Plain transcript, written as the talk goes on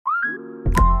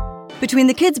Between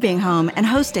the kids being home and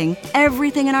hosting,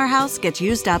 everything in our house gets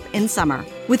used up in summer.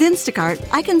 With Instacart,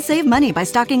 I can save money by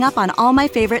stocking up on all my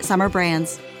favorite summer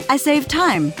brands. I save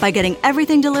time by getting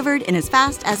everything delivered in as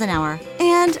fast as an hour.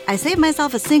 And I save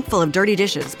myself a sink full of dirty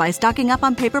dishes by stocking up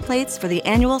on paper plates for the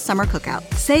annual summer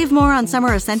cookout. Save more on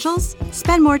summer essentials?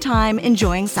 Spend more time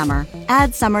enjoying summer.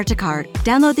 Add summer to cart.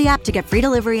 Download the app to get free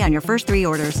delivery on your first 3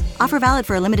 orders. Offer valid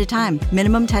for a limited time.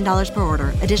 Minimum $10 per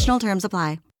order. Additional terms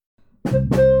apply.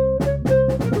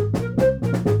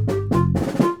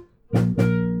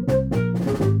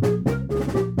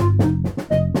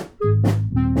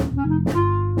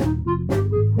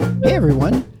 Hey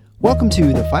everyone, welcome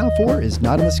to The Final Four is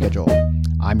Not on the Schedule.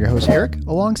 I'm your host Eric,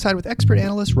 alongside with expert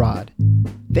analyst Rod.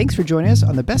 Thanks for joining us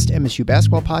on the best MSU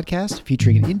basketball podcast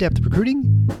featuring in-depth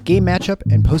recruiting, game matchup,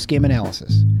 and post-game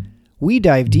analysis. We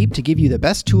dive deep to give you the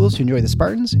best tools to enjoy the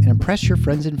Spartans and impress your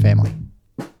friends and family.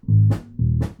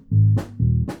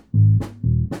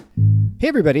 Hey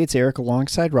everybody, it's Eric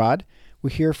alongside Rod. We're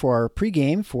here for our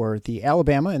pregame for the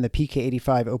Alabama and the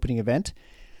PK85 opening event.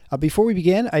 Before we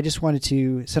begin, I just wanted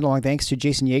to send along thanks to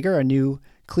Jason Yeager, our new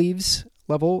Cleves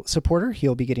level supporter.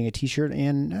 He'll be getting a t-shirt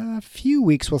in a few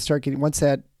weeks. We'll start getting, once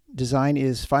that design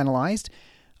is finalized.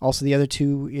 Also, the other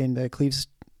two in the Cleves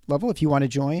level, if you want to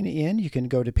join in, you can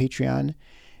go to Patreon.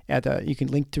 You can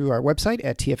link through our website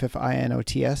at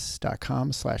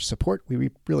tffinots.com/support.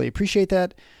 We really appreciate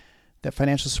that. That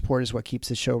financial support is what keeps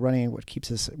the show running and what keeps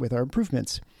us with our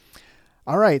improvements.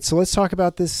 All right, so let's talk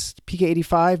about this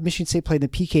PK85. Michigan State played the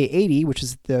PK80, which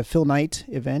is the Phil Knight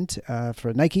event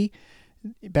for Nike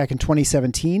back in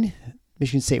 2017.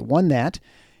 Michigan State won that.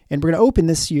 And we're going to open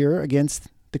this year against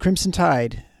the Crimson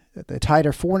Tide. The Tide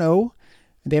are 4-0.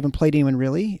 They haven't played anyone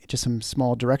really, just some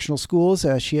small directional schools.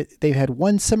 They've had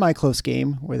one semi-close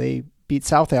game where they beat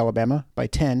South Alabama by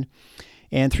 10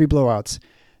 and 3 blowouts.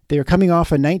 They are coming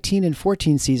off a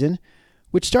 19-14 season,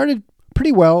 which started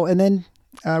pretty well, and then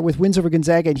with wins over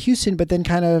Gonzaga and Houston, but then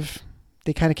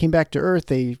they came back to earth.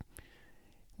 They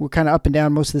were kind of up and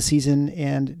down most of the season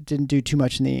and didn't do too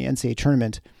much in the NCAA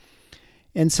tournament.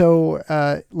 And so,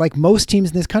 like most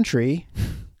teams in this country,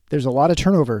 there's a lot of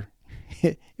turnover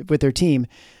with their team.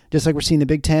 Just like we're seeing the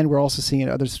Big Ten, we're also seeing it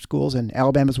at other schools, and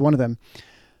Alabama's one of them.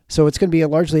 So it's going to be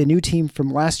largely a new team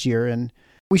from last year, and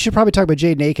we should probably talk about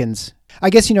Jaden Akins. I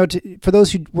guess, for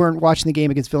those who weren't watching the game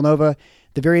against Villanova,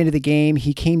 the very end of the game,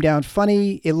 he came down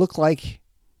funny. It looked like,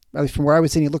 at least from where I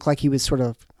was sitting, it looked like he was sort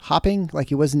of hopping, like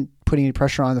he wasn't putting any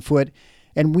pressure on the foot.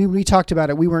 And we talked about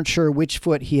it. We weren't sure which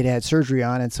foot he had had surgery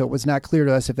on, and so it was not clear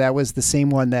to us if that was the same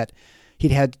one that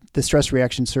he'd had the stress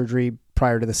reaction surgery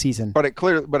prior to the season. But it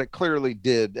clearly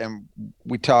did, and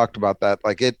we talked about that.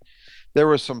 There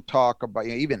was some talk about,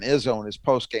 even Izzo in his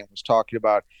postgame was talking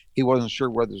about he wasn't sure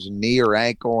whether it was a knee or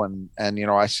ankle. And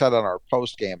I said on our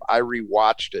postgame, I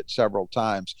rewatched it several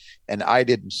times and I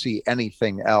didn't see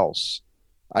anything else.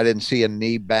 I didn't see a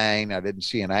knee bang. I didn't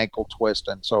see an ankle twist.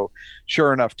 And so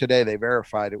sure enough, today they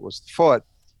verified it was the foot,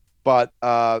 but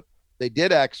they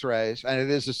did x-rays, and it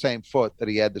is the same foot that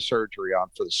he had the surgery on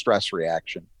for the stress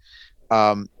reaction.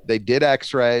 They did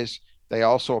x-rays. They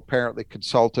also apparently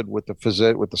consulted with the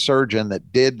surgeon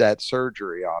that did that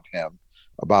surgery on him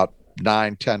about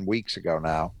 9-10 weeks ago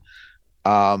now.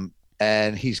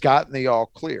 And he's gotten the all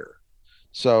clear.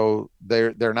 So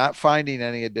they're not finding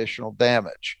any additional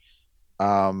damage.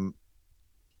 What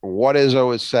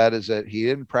Izzo has said is that he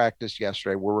didn't practice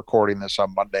yesterday. We're recording this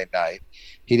on Monday night.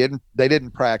 They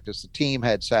didn't practice. The team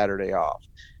had Saturday off.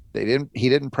 He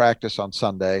didn't practice on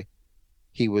Sunday.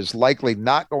 He was likely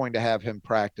not going to have him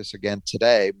practice again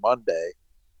today, Monday,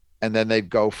 and then they'd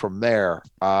go from there.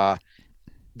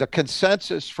 The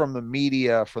consensus from the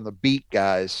media, from the beat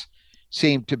guys,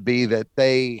 seemed to be that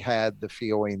they had the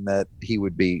feeling that he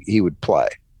would play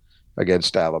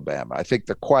against Alabama. I think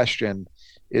the question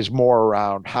is more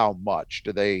around how much.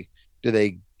 Do they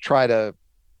try to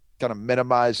kind of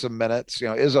minimize the minutes?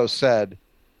 Izzo said,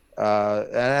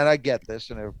 and I get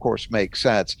this, and it of course makes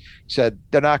sense, said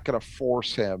they're not going to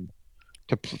force him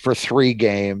for 3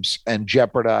 games and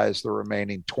jeopardize the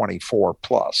remaining 24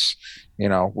 plus,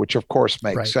 which of course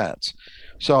makes sense.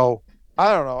 So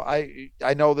I don't know.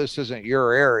 I know this isn't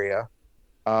your area,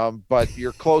 but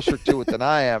you're closer to it than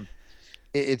I am.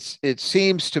 It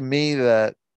seems to me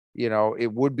that,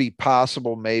 it would be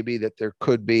possible maybe that there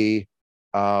could be,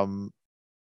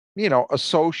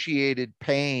 associated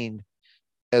pain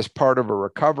as part of a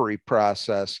recovery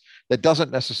process that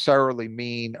doesn't necessarily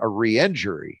mean a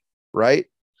re-injury, right?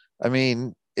 I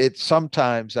mean,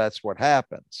 sometimes that's what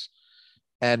happens.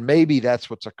 And maybe that's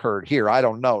what's occurred here. I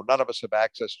don't know. None of us have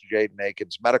access to Jaden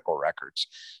Akins' medical records.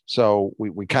 So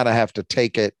we kind of have to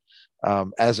take it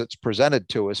as it's presented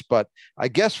to us. But I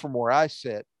guess from where I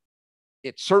sit,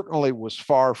 it certainly was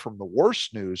far from the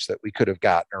worst news that we could have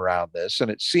gotten around this. And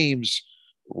it seems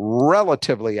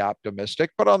relatively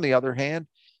optimistic. But on the other hand,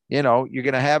 you're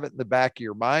going to have it in the back of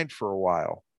your mind for a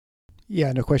while.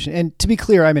 Yeah, no question. And to be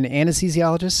clear, I'm an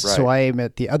anesthesiologist, Right. So I am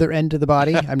at the other end of the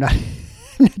body. I'm not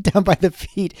down by the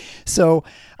feet. So,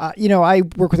 I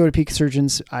work with orthopedic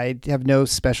surgeons. I have no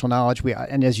special knowledge.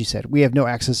 And as you said, we have no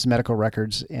access to medical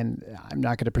records, and I'm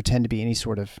not going to pretend to be any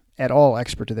sort of at all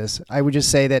expert to this. I would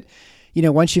just say that,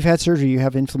 once you've had surgery, you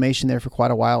have inflammation there for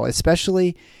quite a while,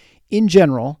 especially in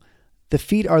general. The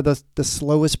feet are the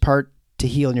slowest part to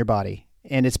heal in your body.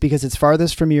 And it's because it's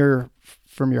farthest from your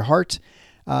heart.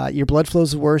 Your blood flow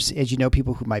is worse. As you know,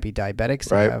 people who might be diabetics,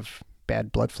 they Right. have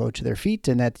bad blood flow to their feet,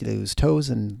 and that they lose toes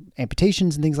and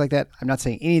amputations and things like that. I'm not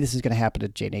saying any of this is going to happen to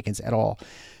Jane Akins at all.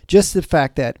 Just the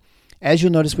fact that, as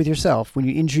you'll notice with yourself, when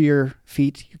you injure your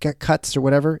feet, you get cuts or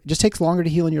whatever, it just takes longer to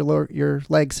heal in your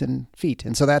legs and feet.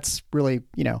 And so that's really,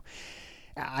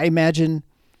 I imagine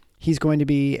he's going to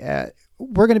be,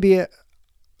 we're going to be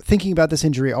thinking about this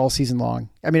injury all season long.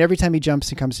 I mean, every time he jumps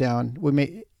and comes down,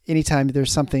 anytime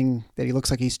there's something that he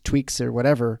looks like he's tweaks or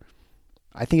whatever,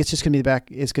 I think it's just going to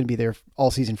be it's going to be there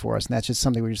all season for us. And that's just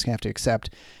something we're just going to have to accept.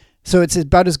 So it's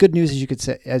about as good news as you could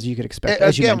say, as you could expect.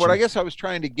 Again, what I guess I was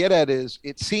trying to get at is,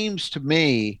 it seems to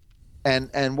me,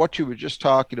 and what you were just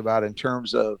talking about in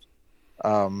terms of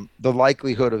the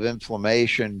likelihood of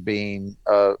inflammation being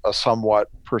a somewhat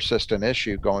persistent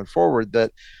issue going forward,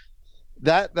 that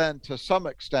then to some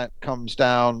extent comes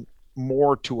down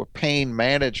more to a pain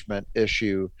management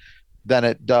issue than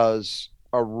it does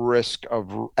a risk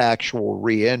of actual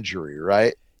re-injury,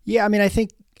 right? Yeah, I mean, I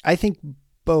think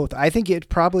both. I think it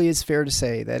probably is fair to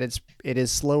say that it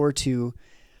is slower to,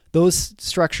 those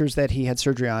structures that he had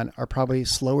surgery on are probably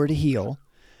slower to heal,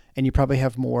 and you probably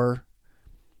have more,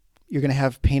 you're going to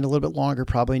have pain a little bit longer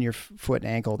probably in your foot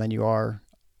and ankle than you are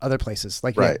other places,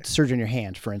 like you had surgery on your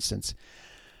hand, for instance.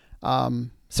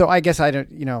 So I guess I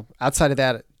don't, outside of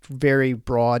that very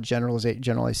broad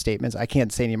generalized statements, I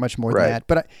can't say any much more than that.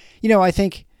 But, I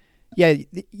think, yeah,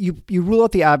 you rule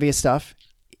out the obvious stuff.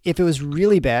 If it was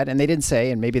really bad and they didn't say,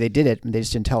 and maybe they did it and they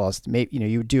just didn't tell us, maybe,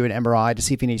 you would do an MRI to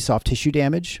see if you need soft tissue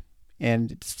damage.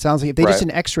 And it sounds like if they just did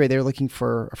an x-ray, they're looking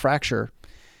for a fracture.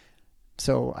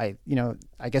 So I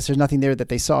guess there's nothing there that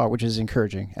they saw, which is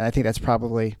encouraging. And I think that's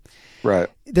probably right.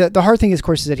 The hard thing, of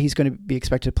course, is that he's going to be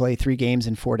expected to play 3 games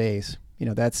in 4 days.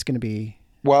 That's going to be,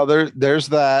 well, there's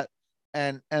that.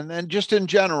 And then just in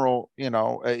general,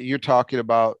 you're talking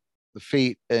about the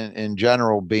feet in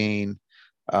general being,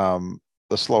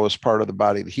 the slowest part of the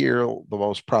body to heal, the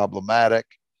most problematic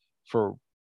for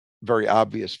very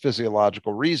obvious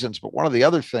physiological reasons. But one of the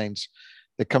other things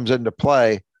that comes into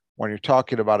play when you're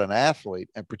talking about an athlete,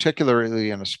 and particularly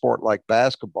in a sport like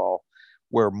basketball,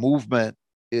 where movement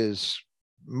is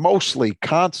mostly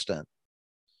constant,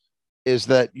 is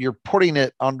that you're putting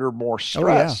it under more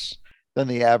stress than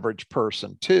the average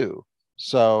person too.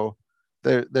 So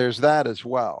there's that as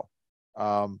well.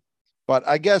 But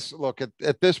I guess, look,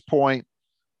 at this point,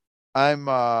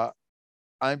 I'm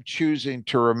choosing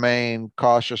to remain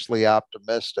cautiously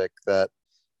optimistic that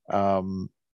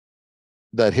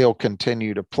that he'll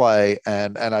continue to play.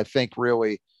 And I think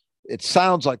really it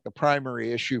sounds like the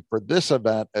primary issue for this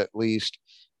event, at least,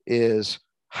 is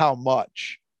how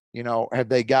much, have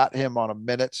they got him on a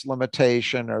minutes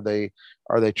limitation? Are they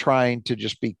trying to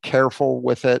just be careful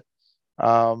with it,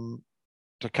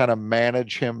 to kind of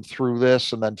manage him through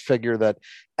this, and then figure that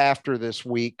after this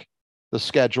week, the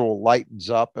schedule lightens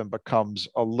up and becomes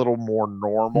a little more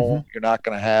normal. Mm-hmm. You're not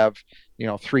going to have,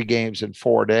 3 games in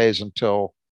 4 days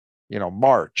until,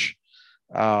 March,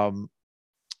 barring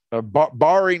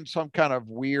some kind of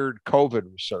weird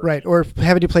COVID resurgence. Right. Or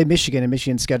having to play Michigan, and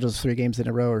Michigan schedules 3 games in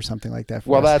a row or something like that.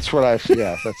 Well, that's what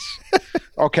that's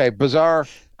okay. Bizarre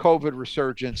COVID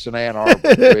resurgence in Ann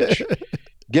Arbor, which,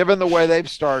 given the way they've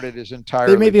started, is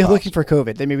entirely They may be possible. looking for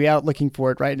COVID. They may be out looking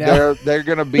for it right now. They're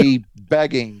going to be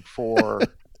begging for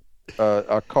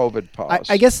a COVID pause.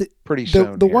 I guess pretty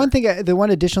soon. The one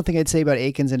additional thing I'd say about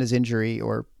Akins and his injury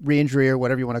or re-injury or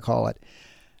whatever you want to call it,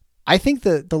 I think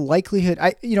the likelihood,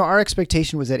 our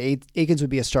expectation was that Akins would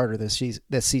be a starter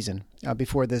this season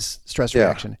before this stress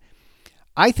reaction.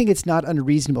 I think it's not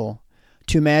unreasonable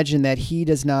to imagine that he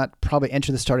does not probably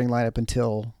enter the starting lineup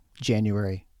until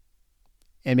January.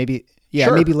 And maybe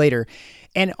later.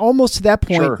 And almost to that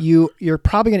point, you're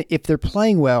probably going to, if they're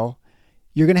playing well,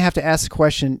 you're going to have to ask the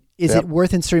question, is it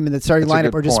worth inserting him in the starting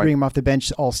lineup or just bring him off the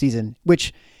bench all season?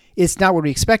 Which is not what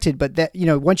we expected, but that,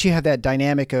 once you have that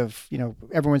dynamic of,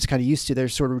 everyone's kind of used to their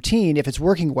sort of routine, if it's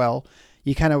working well,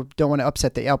 you kind of don't want to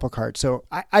upset the apple cart. So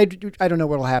I don't know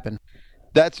what will happen.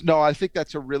 I think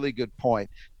that's a really good point.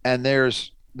 And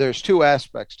there's two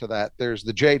aspects to that. There's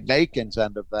the Jaden Akins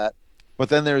end of that, but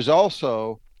then there's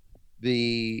also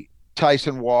the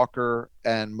Tyson Walker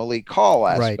and Malik Hall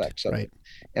aspects of it.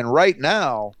 And right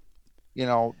now,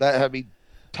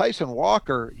 Tyson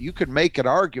Walker, you could make an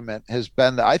argument, has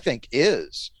been, I think,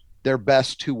 is their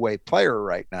best two-way player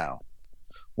right now.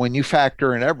 When you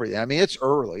factor in everything, I mean, it's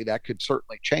early. That could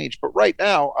certainly change. But right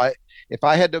now, if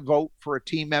I had to vote for a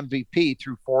team MVP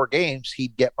through 4 games,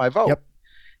 he'd get my vote. Yep.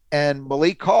 And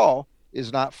Malik Hall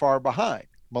is not far behind.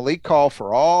 Malik Hall,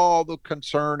 for all the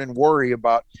concern and worry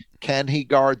about can he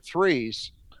guard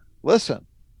threes, listen,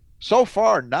 so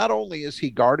far, not only is he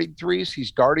guarding threes,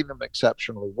 he's guarding them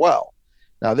exceptionally well.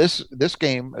 Now, this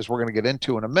game, as we're going to get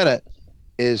into in a minute,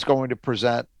 is going to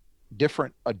present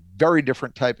a very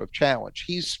different type of challenge.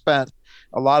 He's spent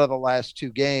a lot of the last 2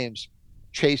 games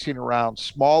chasing around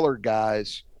smaller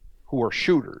guys who are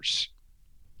shooters,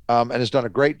 and has done a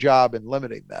great job in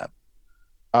limiting them.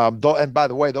 And by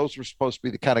the way, those were supposed to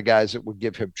be the kind of guys that would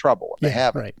give him trouble, and they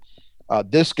haven't. Right.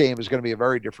 This game is going to be a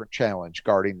very different challenge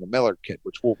guarding the Miller kid,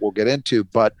 which we'll get into.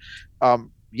 But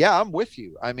yeah, I'm with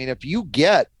you. I mean, if you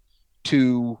get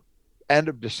to end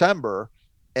of December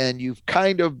and you've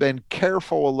kind of been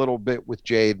careful a little bit with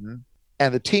Jaden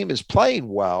and the team is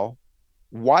playing well,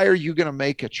 why are you going to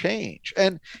make a change?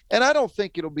 And I don't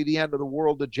think it'll be the end of the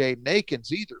world to Jaden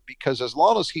Akins either, because as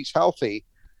long as he's healthy,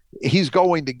 he's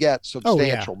going to get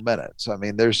substantial minutes. I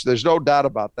mean, there's no doubt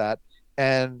about that.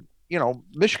 And,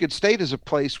 Michigan State is a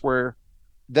place where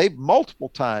multiple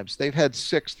times they've had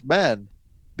 6th men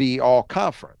be all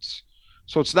conference.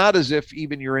 So it's not as if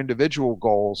even your individual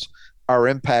goals are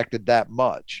impacted that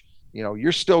much.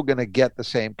 You're still going to get the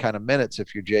same kind of minutes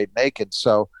if you're Jaden Akins.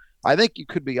 So I think you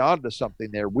could be onto something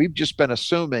there. We've just been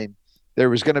assuming there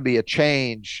was going to be a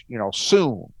change,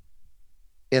 soon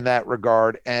in that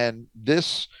regard. And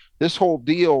this whole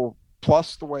deal,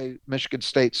 plus the way Michigan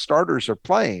State starters are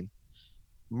playing,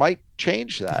 might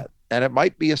change that. And it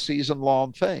might be a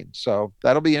season-long thing. So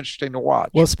that'll be interesting to watch.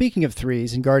 Well, speaking of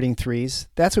threes and guarding threes,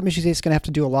 that's what Michigan State's going to have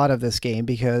to do a lot of this game,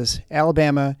 because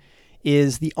Alabama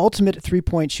is the ultimate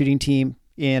three-point shooting team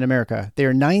in America.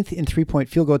 They're 9th in three-point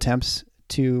field goal attempts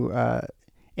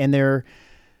and they're,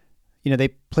 they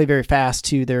play very fast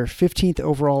too. They're 15th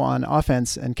overall on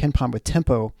offense and KenPom with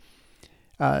tempo.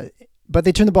 But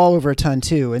they turn the ball over a ton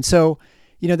too. And so,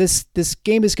 this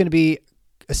game is going to be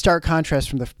a stark contrast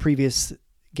from the previous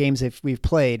games we've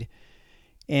played.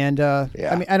 And I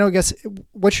mean, I don't guess,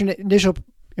 what's your initial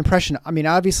impression? I mean,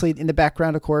 obviously in the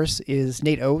background, of course, is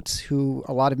Nate Oates, who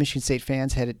a lot of Michigan State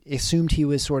fans had assumed he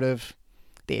was sort of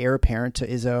the heir apparent to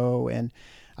Izzo. And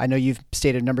I know you've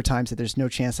stated a number of times that there's no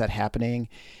chance that happening.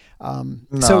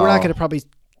 So we're not going to probably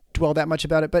dwell that much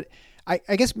about it, but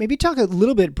I guess maybe talk a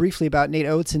little bit briefly about Nate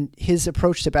Oates and his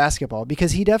approach to basketball,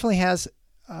 because he definitely has,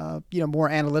 more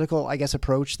analytical, I guess,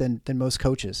 approach than most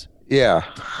coaches. Yeah.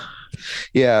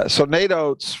 So Nate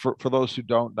Oates, for those who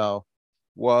don't know,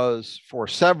 was for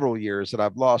several years, and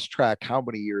I've lost track how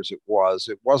many years it was.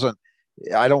 It wasn't,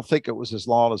 I don't think it was as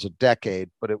long as a decade,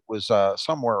 but it was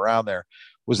somewhere around there,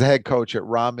 was the head coach at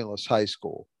Romulus High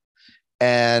School,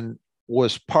 and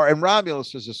and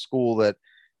Romulus is a school that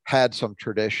had some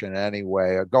tradition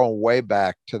anyway, going way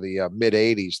back to the mid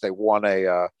 80s. They won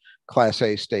a Class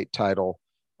A state title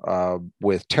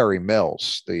with Terry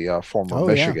Mills, the former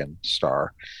Michigan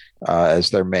star, as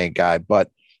their main guy.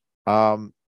 But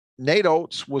Nate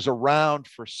Oates was around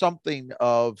for something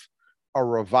of a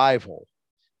revival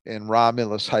in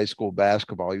Romulus High School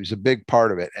basketball. He was a big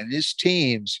part of it, and his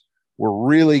teams were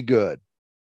really good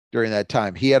during that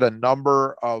time. He had a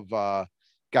number of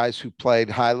guys who played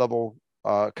high-level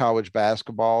college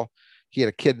basketball. He had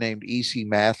a kid named E.C.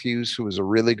 Matthews, who was a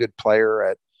really good player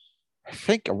at,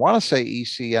 I want to say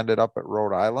E.C. ended up at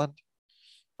Rhode Island.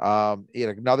 He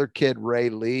had another kid, Ray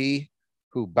Lee,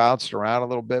 who bounced around a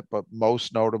little bit, but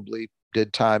most notably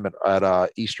did time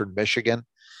at Eastern Michigan.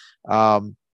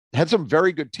 Had some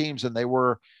very good teams, and they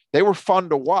were fun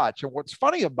to watch. And what's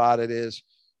funny about it is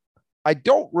I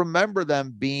don't remember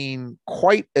them being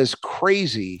quite as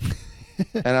crazy,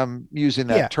 and I'm using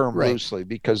that term loosely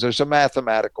because there's a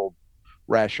mathematical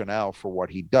rationale for what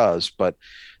he does, but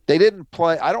they didn't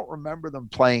play. I don't remember them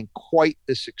playing quite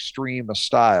this extreme a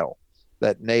style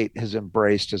that Nate has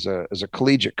embraced as a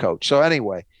collegiate coach. So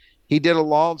anyway, he did a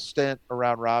long stint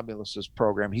around Romulus's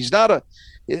program. He's not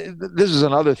this is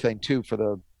another thing too,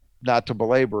 not to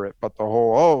belabor it, but the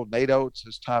whole, Nate Oates,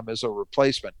 his time as a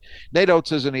replacement. Nate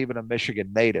Oates isn't even a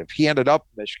Michigan native. He ended up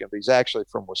in Michigan, but he's actually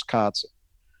from Wisconsin.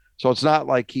 So it's not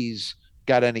like he's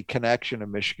got any connection to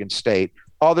Michigan State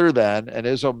other than, and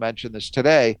Izzo mentioned this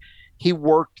today, he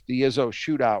worked the Izzo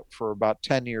shootout for about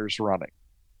 10 years running.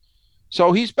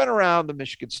 So he's been around the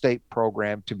Michigan State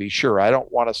program, to be sure. I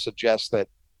don't want to suggest that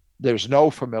there's no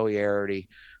familiarity,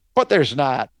 but there's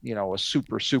not, a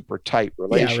super, super tight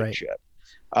relationship.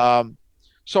 Yeah, right.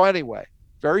 So anyway,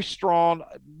 very strong,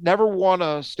 never won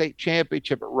a state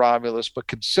championship at Romulus, but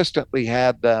consistently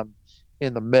had them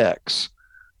in the mix.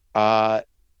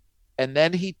 And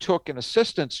then he took an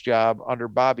assistant's job under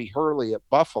Bobby Hurley at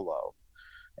Buffalo.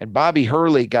 And Bobby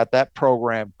Hurley got that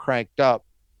program cranked up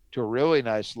to a really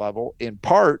nice level, in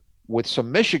part with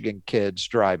some Michigan kids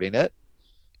driving it.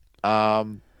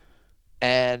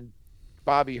 And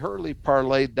Bobby Hurley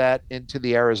parlayed that into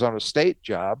the Arizona State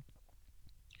job,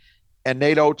 and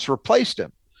Nate Oates replaced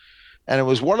him. And it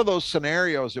was one of those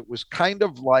scenarios. It was kind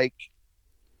of like,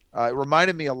 it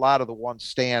reminded me a lot of the one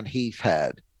Stan Heath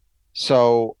had.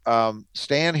 So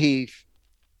Stan Heath,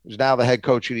 who's now the head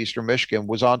coach at Eastern Michigan,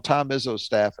 was on Tom Izzo's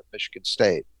staff at Michigan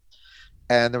State.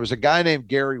 And there was a guy named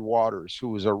Gary Waters, who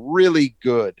was a really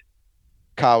good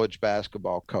college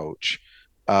basketball coach,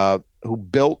 who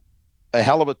built a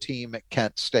hell of a team at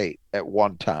Kent State at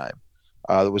one time.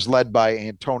 That was led by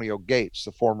Antonio Gates,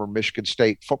 the former Michigan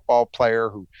State football player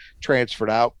who transferred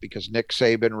out because Nick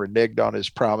Saban reneged on his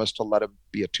promise to let him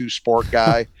be a two-sport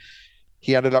guy.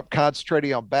 He ended up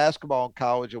concentrating on basketball in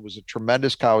college and was a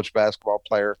tremendous college basketball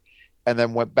player, and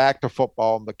then went back to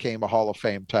football and became a Hall of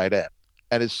Fame tight end.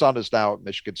 And his son is now at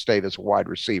Michigan State as a wide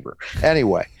receiver.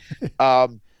 Anyway,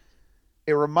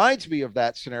 it reminds me of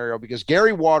that scenario because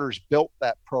Gary Waters built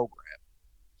that program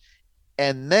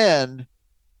and then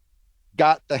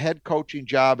got the head coaching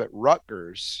job at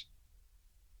Rutgers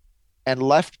and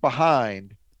left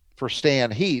behind for Stan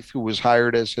Heath, who was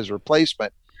hired as his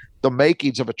replacement, the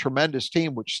makings of a tremendous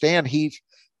team, which Stan Heath,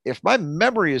 if my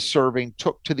memory is serving,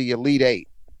 took to the Elite Eight.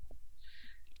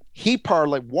 He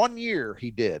parlayed 1 year,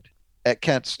 he did at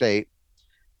Kent State,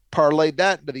 parlayed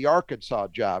that into the Arkansas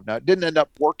job. Now, it didn't end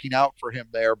up working out for him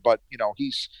there, but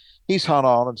he's hung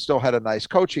on and still had a nice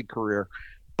coaching career.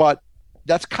 But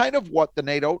that's kind of what the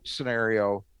Nate Oates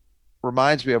scenario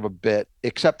reminds me of a bit,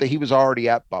 except that he was already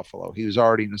at Buffalo. He was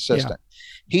already an assistant.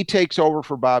 Yeah. He takes over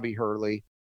for Bobby Hurley,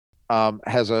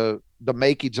 has the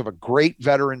makings of a great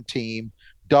veteran team,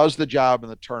 does the job in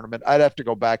the tournament. I'd have to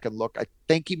go back and look. I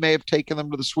think he may have taken them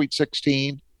to the Sweet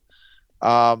 16,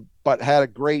 but had a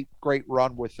great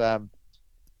run with them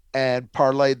and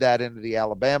parlayed that into the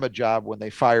Alabama job when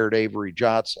they fired Avery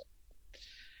Johnson.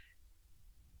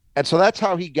 And so that's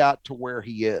how he got to where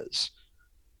he is.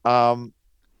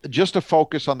 Just to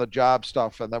focus on the job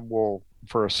stuff, and then we'll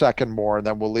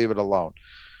leave it alone.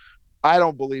 I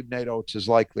don't believe Nate Oates is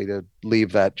likely to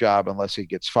leave that job unless he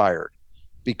gets fired,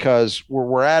 because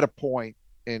we're at a point,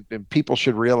 and people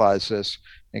should realize this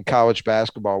in college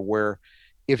basketball, where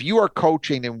if you are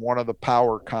coaching in one of the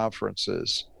power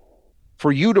conferences,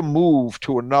 for you to move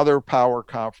to another power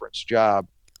conference job,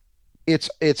 it's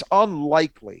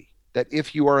unlikely that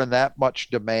if you are in that much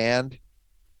demand,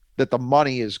 that the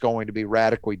money is going to be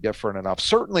radically different enough.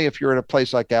 Certainly if you're in a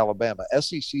place like Alabama,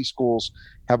 SEC schools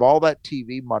have all that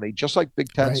TV money, just like Big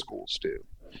Ten schools do.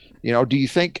 Do you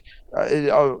think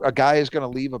a guy is going to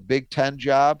leave a Big Ten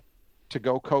job to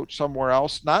go coach somewhere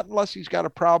else? Not unless he's got a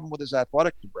problem with his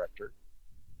athletic director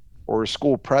or his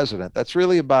school president. That's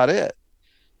really about it.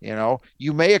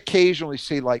 You may occasionally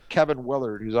see like Kevin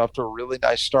Willard, who's off to a really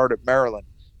nice start at Maryland.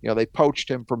 They poached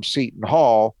him from Seton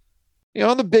Hall.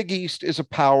 The Big East is a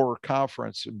power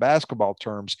conference in basketball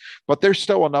terms, but there's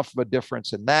still enough of a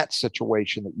difference in that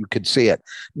situation that you could see it.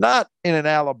 Not in an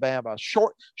Alabama,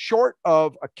 short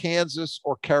of a Kansas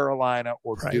or Carolina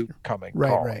or Duke coming.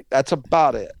 Right. That's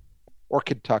about it. Or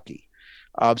Kentucky.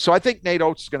 So I think Nate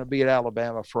Oates is going to be at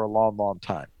Alabama for a long, long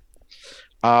time.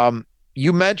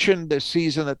 You mentioned the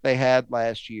season that they had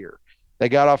last year. They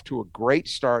got off to a great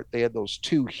start. They had those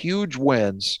two huge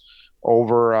wins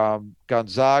over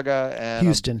Gonzaga and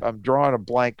Houston. I'm drawing a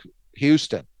blank.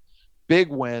 Houston. Big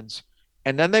wins.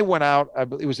 And then they went out.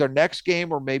 It was their next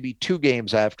game or maybe two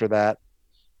games after that.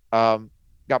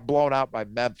 Got blown out by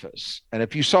Memphis. And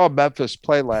if you saw Memphis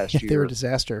play last year, they were a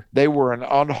disaster. They were an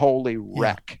unholy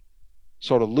wreck.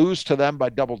 So to lose to them by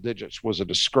double digits was a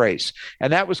disgrace.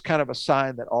 And that was kind of a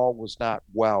sign that all was not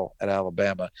well at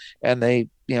Alabama. And they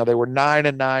were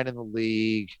 9-9 in the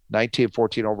league,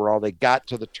 19-14 overall. They got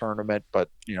to the tournament, but,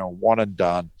 one and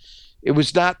done. It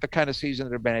was not the kind of season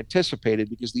that had been anticipated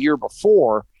because the year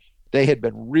before they had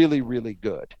been really, really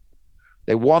good.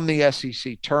 They won the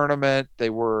SEC tournament. They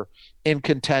were in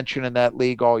contention in that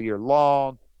league all year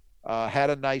long, had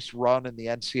a nice run in the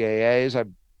NCAAs.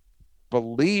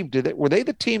 believe, were they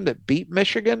the team that beat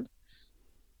Michigan?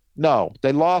 No,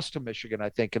 they lost to Michigan, I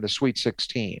think, in the Sweet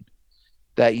 16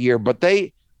 that year, but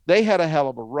they had a hell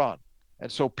of a run.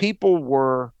 And so people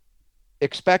were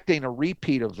expecting a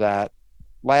repeat of that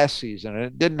last season, and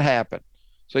it didn't happen.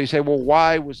 So you say, well,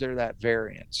 why was there that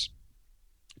variance?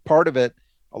 Part of it,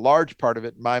 a large part of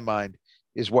it in my mind,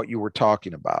 is what you were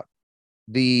talking about.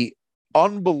 The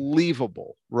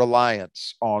unbelievable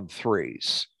reliance on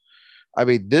threes. I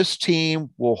mean, this team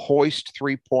will hoist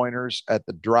three-pointers at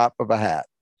the drop of a hat.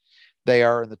 They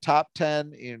are in the top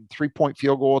 10 in three-point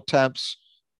field goal attempts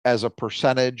as a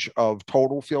percentage of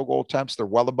total field goal attempts. They're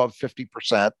well above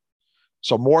 50%.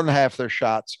 So more than half their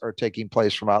shots are taking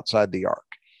place from outside the arc.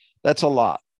 That's a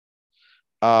lot.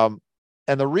 And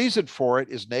the reason for it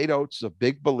is Nate Oates is a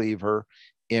big believer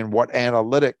in what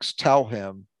analytics tell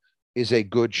him is a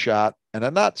good shot and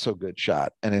a not so good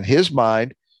shot. And in his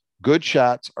mind, good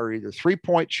shots are either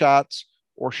three-point shots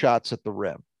or shots at the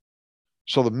rim.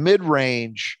 So the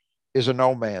mid-range is a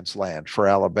no man's land for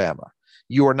Alabama.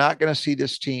 You are not going to see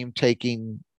this team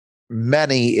taking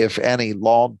many, if any,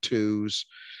 long twos,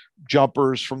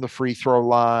 jumpers from the free throw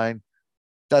line.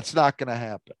 That's not going to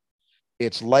happen.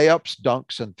 It's layups,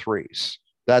 dunks, and threes.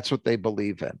 That's what they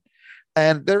believe in.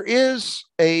 And there's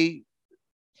a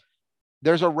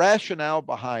rationale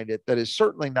behind it that is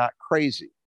certainly not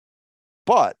crazy.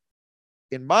 But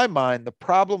in my mind, the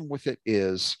problem with it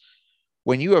is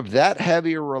when you have that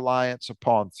heavy a reliance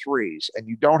upon threes and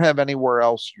you don't have anywhere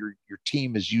else your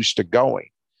team is used to going,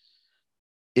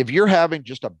 if you're having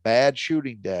just a bad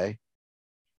shooting day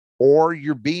or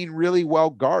you're being really well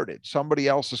guarded, somebody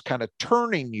else is kind of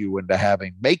turning you into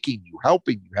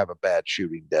helping you have a bad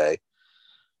shooting day,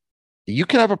 you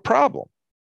can have a problem.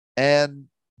 And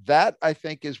that, I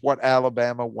think, is what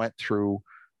Alabama went through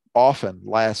often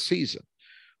last season.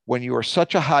 When you are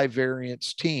such a high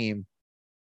variance team,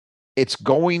 it's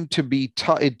going to be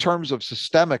tough in terms of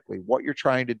systemically what you're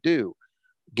trying to do,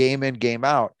 game in, game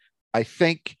out. I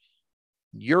think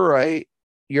you're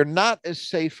not as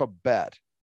safe a bet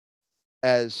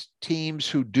as teams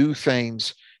who do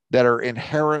things that are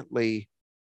inherently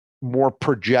more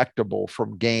projectable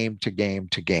from game to game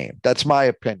to game. That's my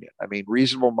opinion. I mean,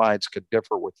 reasonable minds could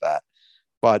differ with that,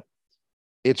 but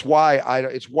it's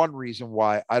one reason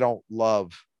why I don't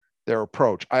love their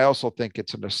approach. I also think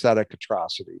it's an aesthetic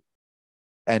atrocity.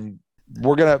 And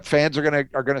fans are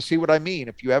gonna see what I mean.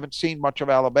 If you haven't seen much of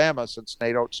Alabama since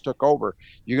Nate Oates took over,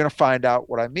 you're gonna find out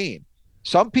what I mean.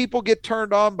 Some people get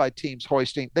turned on by teams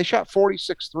hoisting. They shot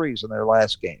 46 threes in their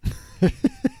last game.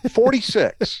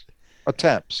 46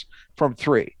 attempts from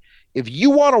three. If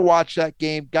you want to watch that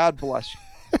game, God bless you.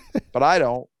 But I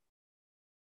don't.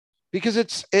 Because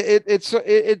it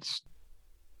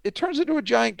turns into a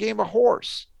giant game of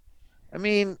horse. I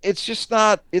mean, it's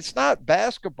not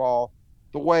basketball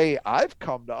the way I've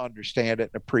come to understand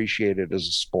it and appreciate it as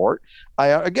a sport.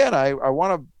 I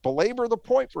want to belabor the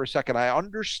point for a second. I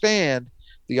understand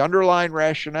the underlying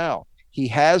rationale. He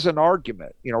has an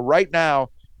argument. You know, right now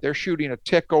they're shooting a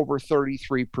tick over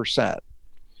 33%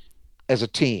 as a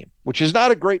team, which is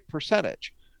not a great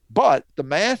percentage. But the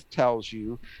math tells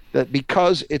you that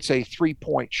because it's a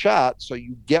 3-point shot, so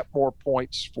you get more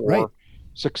points for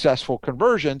successful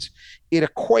conversions, it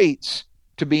equates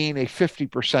to being a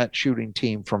 50% shooting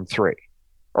team from three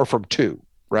or from two,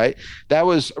 right? That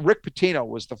was Rick Pitino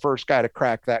was the first guy to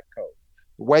crack that code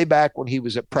way back when he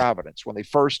was at Providence, when they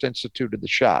first instituted the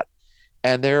shot.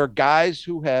 And there are guys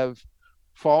who have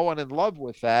fallen in love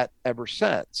with that ever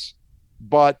since.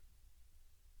 But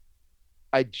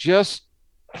I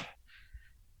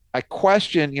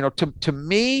question, to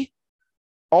me,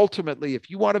 ultimately, if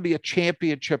you want to be a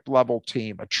championship level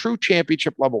team, a true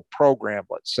championship level program,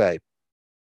 let's say,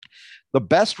 the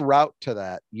best route to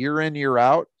that year in, year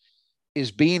out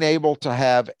is being able to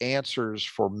have answers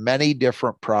for many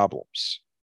different problems.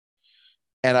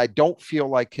 And I don't feel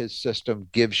like his system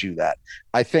gives you that.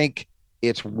 I think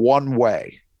it's one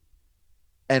way.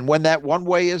 And when that one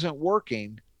way isn't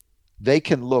working, they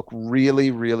can look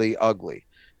really, really ugly.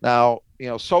 Now,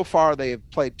 so far they have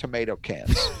played tomato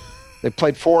cans. They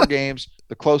played 4 games.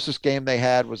 The closest game they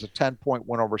had was a 10-point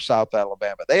win over South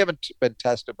Alabama. They haven't been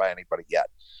tested by anybody yet.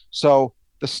 So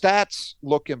the stats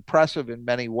look impressive in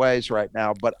many ways right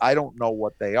now, but I don't know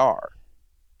what they are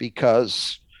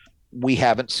because we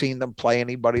haven't seen them play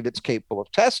anybody that's capable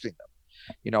of testing them.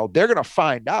 They're going to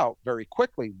find out very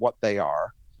quickly what they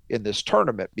are in this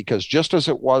tournament because just as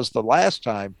it was the last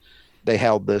time they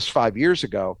held this 5 years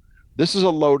ago, this is a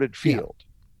loaded field. Yeah.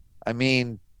 I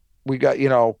mean, we got,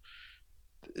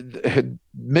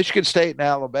 Michigan State and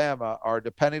Alabama are,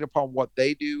 depending upon what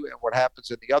they do and what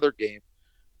happens in the other game,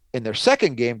 in their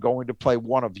second game going to play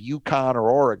one of UConn or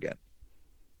Oregon.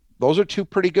 Those are two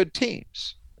pretty good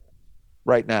teams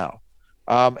right now.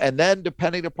 And then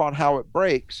depending upon how it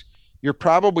breaks, you're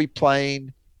probably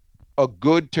playing a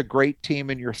good to great team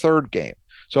in your third game.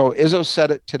 So Izzo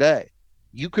said it today.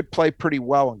 You could play pretty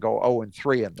well and go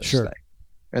 0-3 in this thing.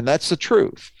 And that's the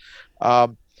truth.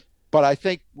 But I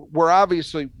think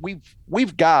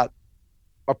we've got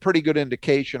a pretty good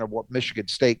indication of what Michigan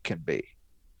State can be.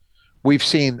 We've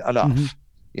seen enough,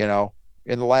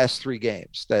 in the last 3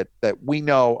 games that we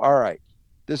know, all right,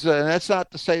 and that's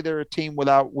not to say they're a team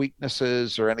without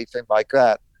weaknesses or anything like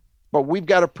that, but we've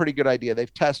got a pretty good idea.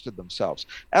 They've tested themselves.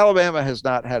 Alabama has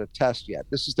not had a test yet.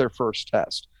 This is their first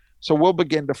test. So we'll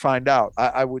begin to find out.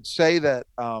 I would say that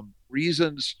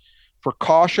reasons for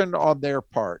caution on their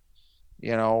part,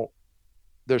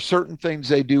 there's certain things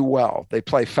they do well. They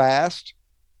play fast.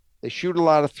 They shoot a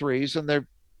lot of threes, and they're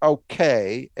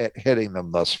okay at hitting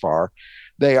them thus far.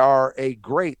 They are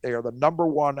the number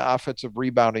 1 offensive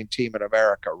rebounding team in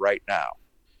America right now.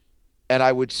 And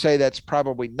I would say that's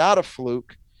probably not a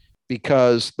fluke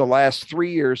because the last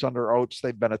 3 years under Oates,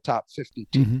 they've been a top 50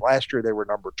 team. Last year, they were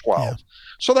number 12. Yeah.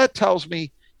 So that tells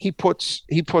me he puts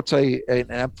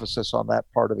an emphasis on that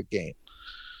part of the game.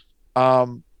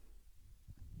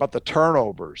 But the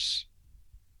turnovers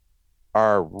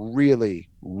are really,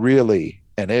 really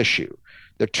an issue.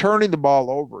 They're turning the ball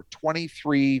over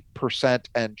 23%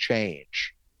 and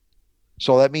change.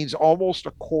 So that means almost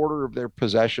a quarter of their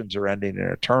possessions are ending in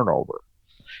a turnover.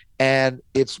 And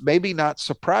it's maybe not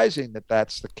surprising that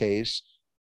that's the case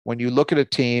when you look at a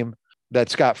team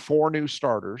that's got 4 new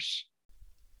starters,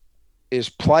 is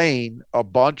playing a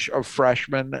bunch of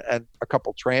freshmen and a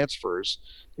couple transfers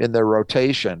in their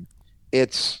rotation.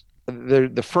 It's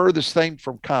the furthest thing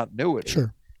from continuity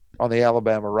on the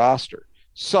Alabama roster.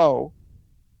 So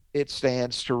it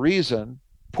stands to reason,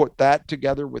 put that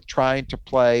together with trying to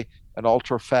play an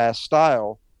ultra-fast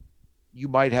style, you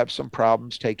might have some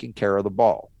problems taking care of the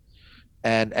ball.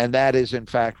 And that is, in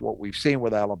fact, what we've seen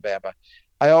with Alabama.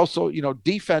 I also,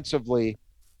 defensively,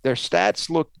 their stats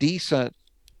look decent,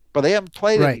 but they haven't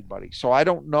played anybody. So I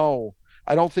don't know.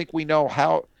 I don't think we know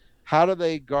how do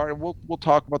they guard. And we'll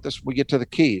talk about this when we get to the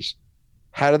keys.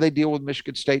 How do they deal with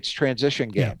Michigan State's transition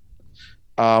game?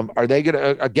 Are they going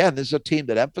to, again, this is a team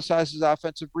that emphasizes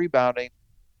offensive rebounding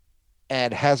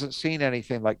and hasn't seen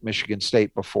anything like Michigan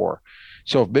State before.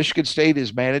 So if Michigan State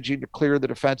is managing to clear the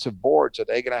defensive boards, are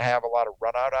they going to have a lot of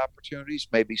run out opportunities?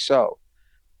 Maybe so.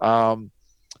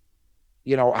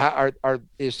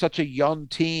 Is such a young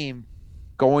team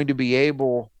going to be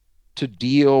able to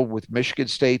deal with Michigan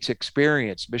State's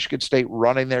experience, Michigan State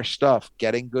running their stuff,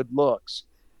 getting good looks?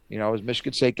 Is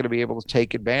Michigan State going to be able to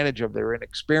take advantage of their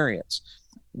inexperience?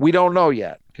 We don't know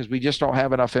yet because we just don't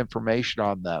have enough information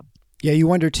on them. Yeah, you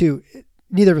wonder too.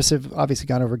 Neither of us have obviously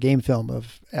gone over game film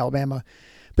of Alabama,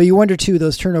 but you wonder too,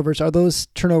 those turnovers, are those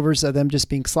turnovers of them just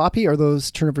being sloppy, or are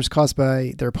those turnovers caused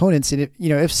by their opponents? And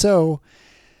if so,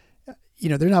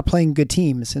 they're not playing good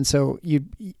teams. And so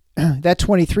that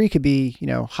 23 could be,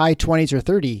 high 20s or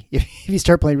 30 if you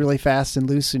start playing really fast and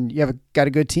loose and you got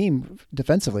a good team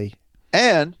defensively.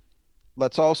 And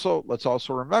let's also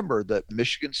remember that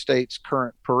Michigan State's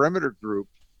current perimeter group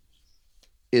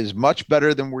is much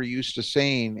better than we're used to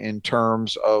seeing in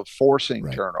terms of forcing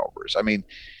turnovers. I mean,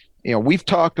 we've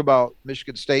talked about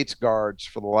Michigan State's guards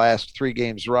for the last 3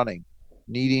 games running,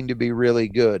 needing to be really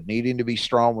good, needing to be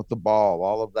strong with the ball,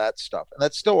 all of that stuff. And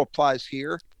that still applies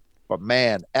here. But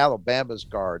man, Alabama's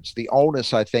guards, the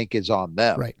onus, I think, is on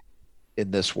them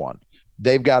in this one.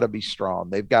 They've got to be strong.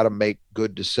 They've got to make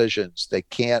good decisions. They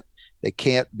can't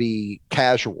be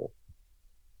casual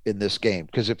in this game,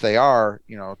 because if they are,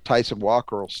 Tyson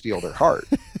Walker will steal their heart.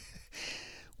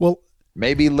 Well,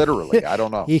 maybe literally, I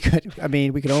don't know. He could. I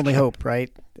mean, we can only hope,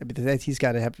 right? He's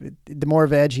got to have the more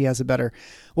of edge he has, the better.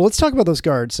 Well, let's talk about those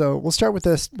guards. So we'll start with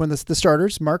the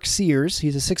starters. Mark Sears,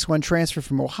 he's a 6'1" transfer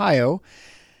from Ohio.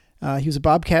 He was a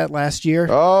Bobcat last year.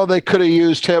 Oh, they could have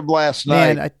used him last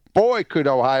night. Boy, could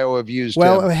Ohio have used him.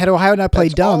 Well, had Ohio not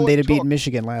played dumb, they'd have beaten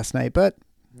Michigan last night. But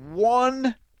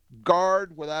one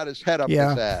guard without his head up his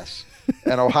ass,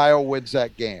 and Ohio wins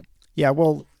that game. Yeah,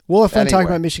 well, we'll have fun talking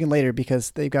about Michigan later because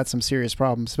they've got some serious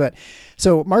problems. But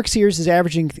so Mark Sears is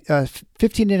averaging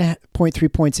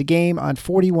 15.3 points a game on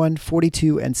 41,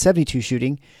 42, and 72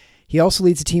 shooting. He also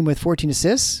leads the team with 14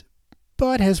 assists,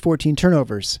 but has 14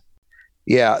 turnovers.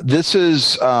 Yeah, this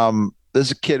is a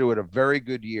kid who had a very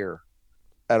good year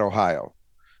at Ohio,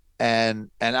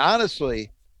 and honestly,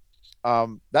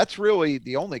 that's really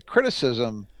the only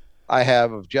criticism I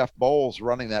have of Jeff Bowles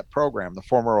running that program, the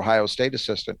former Ohio State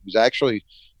assistant, who's actually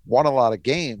won a lot of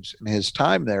games in his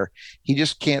time there. He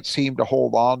just can't seem to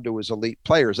hold on to his elite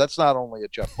players. That's not only a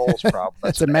Jeff Bowles problem.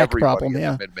 That's That's a an Mac everybody problem, in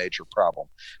yeah. the mid-major problem.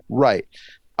 Right.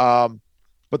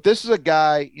 But this is a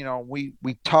guy,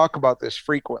 we talk about this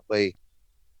frequently.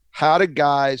 How do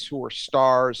guys who are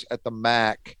stars at the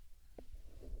MAC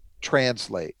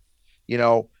translate? You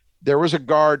know, there was a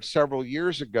guard several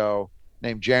years ago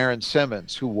named Jaron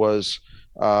Simmons, who was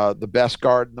the best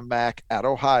guard in the MAC at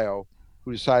Ohio,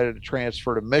 who decided to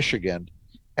transfer to Michigan.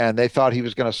 And they thought he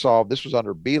was going to solve, this was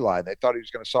under Beeline, they thought he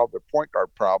was going to solve their point guard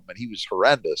problem, and he was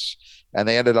horrendous. And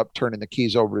they ended up turning the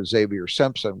keys over to Xavier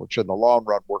Simpson, which in the long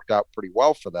run worked out pretty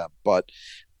well for them. But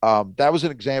that was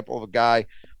an example of a guy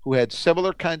who had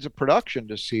similar kinds of production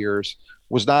to Sears,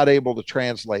 was not able to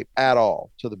translate at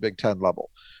all to the Big Ten level.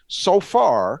 So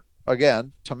far,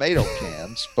 again, tomato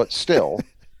cans, but still,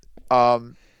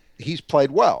 he's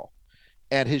played well.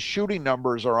 And his shooting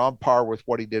numbers are on par with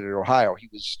what he did at Ohio. He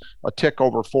was a tick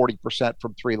over 40%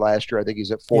 from three last year. I think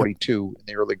he's at 42 in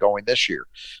the early going this year.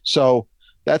 So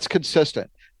that's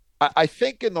consistent. I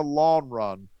think in the long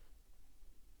run,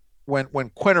 when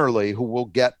Quinterly, who we'll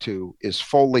get to, is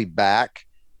fully back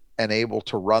and able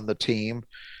to run the team,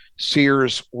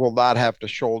 Sears will not have to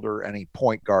shoulder any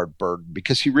point guard burden,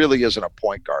 because he really isn't a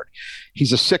point guard.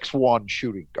 He's a 6'1"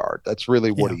 shooting guard. That's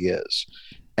really what he is.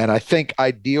 And I think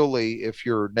ideally, if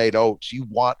you're Nate Oates, you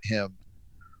want him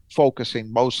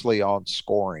focusing mostly on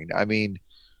scoring. I mean,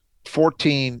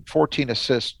 14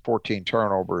 assists, 14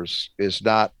 turnovers is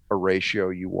not a ratio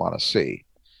you want to see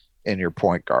in your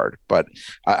point guard. But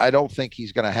I don't think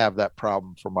he's going to have that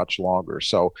problem for much longer.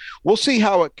 So we'll see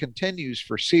how it continues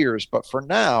for Sears. But for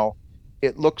now,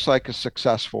 it looks like a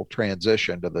successful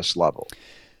transition to this level.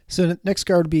 So next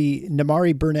guard would be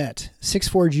Namari Burnett,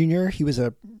 6'4" junior. He was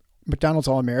a McDonald's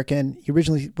All-American. He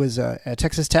originally was at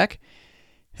Texas Tech.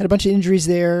 Had a bunch of injuries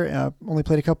there. Only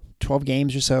played 12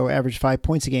 games or so, averaged 5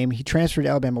 points a game. He transferred to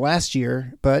Alabama last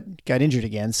year, but got injured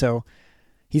again. So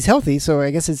he's healthy. So I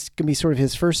guess it's going to be sort of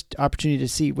his first opportunity to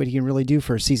see what he can really do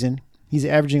for a season. He's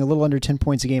averaging a little under 10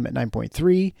 points a game at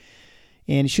 9.3,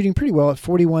 and he's shooting pretty well at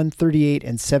 41, 38,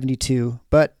 and 72.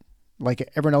 But like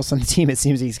everyone else on the team, it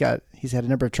seems he's had a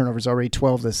number of turnovers already,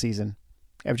 12 this season,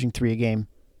 averaging 3 a game.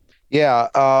 Yeah.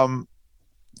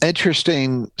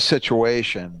 Interesting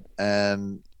situation.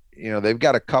 And, they've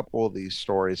got a couple of these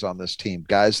stories on this team,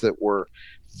 guys that were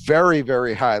very,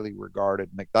 very highly regarded,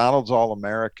 McDonald's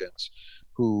All-Americans,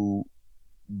 who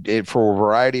did, for a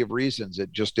variety of reasons,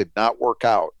 it just did not work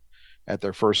out at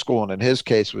their first school. And in his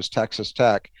case was Texas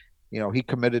Tech. He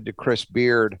committed to Chris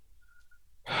Beard,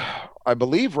 I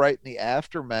believe, right in the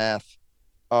aftermath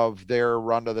of their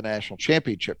run to the national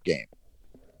championship game.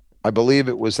 I believe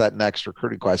it was that next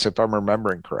recruiting class, if I'm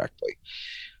remembering correctly.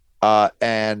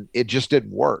 And it just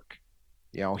didn't work.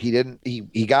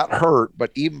 He got hurt, but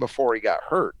even before he got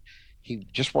hurt, he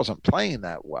just wasn't playing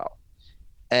that well.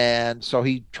 And so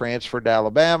he transferred to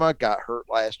Alabama, got hurt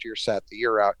last year, sat the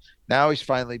year out. Now he's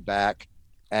finally back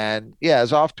and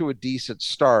is off to a decent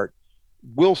start.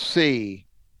 We'll see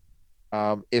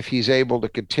if he's able to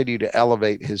continue to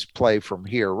elevate his play from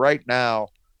here. Right now,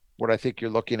 what I think you're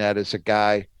looking at is a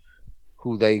guy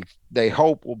who they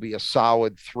hope will be a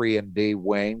solid 3-and-D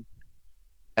wing.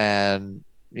 And,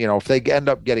 if they end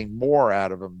up getting more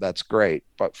out of him, that's great.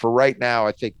 But for right now,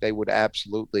 I think they would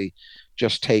absolutely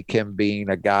just take him being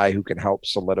a guy who can help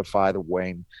solidify the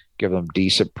wing, give them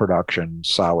decent production,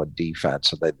 solid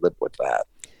defense, and they'd live with that.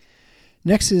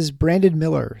 Next is Brandon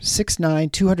Miller,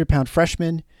 6'9", 200-pound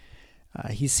freshman.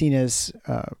 He's seen as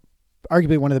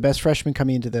arguably one of the best freshmen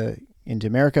coming into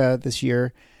America this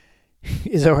year.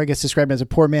 Izzo, I guess, described as a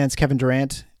poor man's Kevin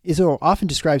Durant. Izzo often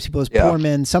describes people as poor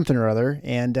men something or other,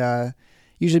 and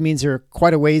usually means they're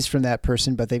quite a ways from that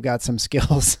person, but they've got some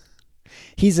skills.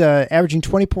 He's averaging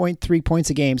 20.3 points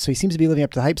a game, so he seems to be living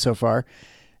up to the hype so far.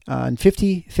 And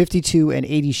 50, 52, and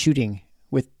 80 shooting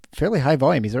with fairly high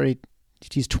volume.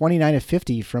 He's 29 of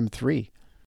 50 from 3.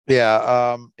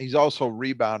 Yeah, he's also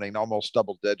rebounding almost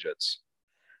double digits.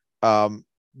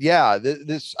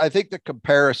 This I think the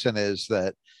comparison is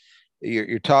that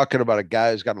you're talking about a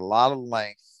guy who's got a lot of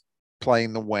length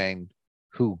playing the wing,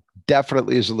 who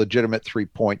definitely is a legitimate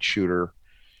 3-point shooter.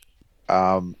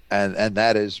 And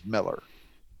that is Miller.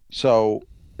 So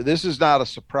this is not a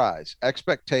surprise.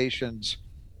 Expectations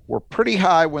were pretty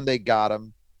high when they got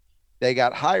him. They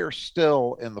got higher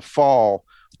still in the fall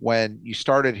when you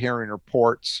started hearing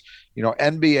reports.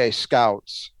 NBA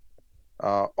scouts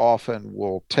often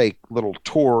will take little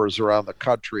tours around the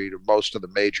country to most of the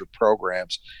major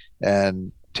programs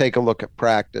and take a look at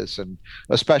practice, and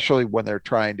especially when they're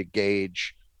trying to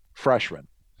gauge freshmen.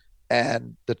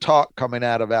 And the talk coming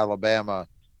out of Alabama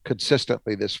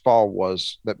consistently this fall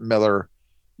was that Miller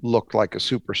looked like a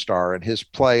superstar, and his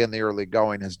play in the early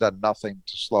going has done nothing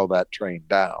to slow that train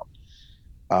down.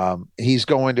 He's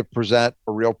going to present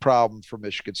a real problem for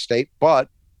Michigan State, but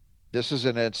this is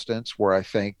an instance where I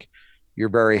think you're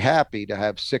very happy to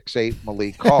have 6'8"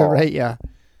 Malik Hall Right. Yeah.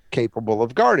 capable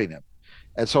of guarding him.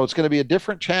 And so it's going to be a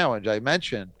different challenge. I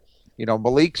mentioned,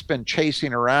 Malik's been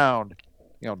chasing around,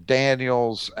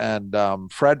 Daniels and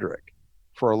Frederick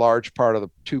for a large part of the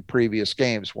two previous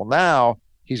games. Well, now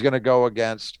he's going to go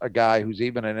against a guy who's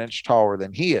even an inch taller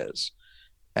than he is.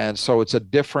 And so it's a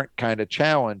different kind of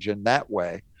challenge in that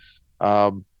way.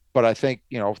 But I think,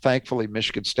 thankfully,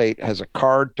 Michigan State has a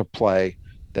card to play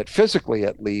that physically,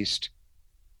 at least,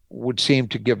 would seem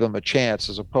to give them a chance,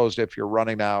 as opposed to if you're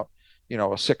running out, a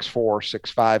 6'4",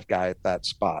 6'5" guy at that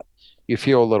spot. You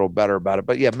feel a little better about it.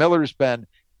 But yeah, Miller's been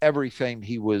everything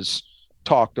he was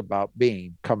talked about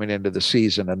being coming into the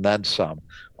season and then some.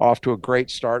 Off to a great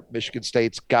start. Michigan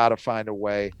State's got to find a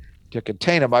way to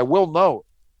contain him. I will note,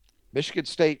 Michigan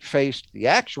State faced the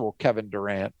actual Kevin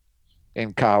Durant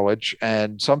in college,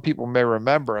 and some people may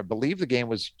remember, I believe the game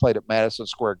was played at Madison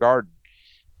Square Garden,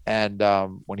 and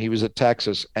when he was at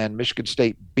Texas, and Michigan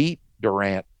State beat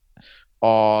Durant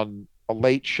on a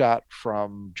late shot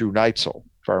from Drew Neitzel,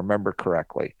 if I remember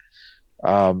correctly.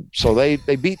 So they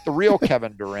beat the real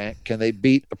Kevin Durant. Can they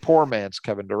beat the poor man's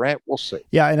Kevin Durant? We'll see.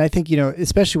 Yeah, and I think,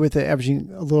 especially with the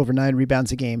averaging a little over 9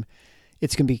 rebounds a game,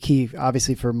 it's going to be key,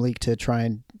 obviously, for Malik to try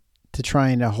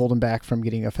and hold him back from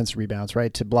getting offensive rebounds,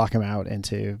 right? To block him out and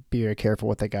to be very careful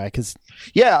with that guy.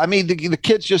 Yeah, I mean, the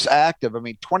kid's just active. I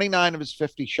mean, 29 of his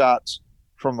 50 shots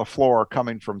from the floor are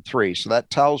coming from three. So that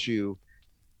tells you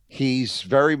he's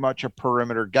very much a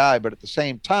perimeter guy, but at the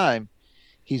same time,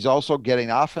 he's also getting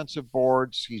offensive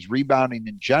boards. He's rebounding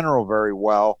in general very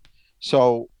well.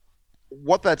 So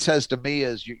what that says to me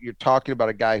is you're talking about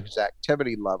a guy whose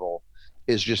activity level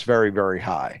is just very, very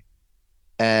high.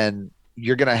 And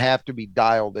you're going to have to be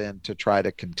dialed in to try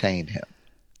to contain him.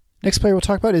 Next player we'll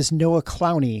talk about is Noah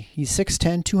Clowney. He's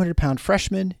 6'10", 200-pound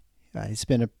freshman. He's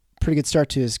been a pretty good start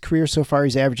to his career so far.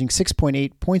 He's averaging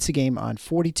 6.8 points a game on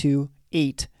 42,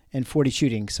 8, and 40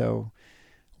 shooting, so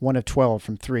 1 of 12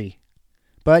 from 3.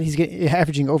 But he's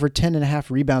averaging over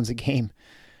 10.5 rebounds a game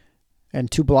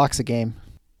and 2 blocks a game.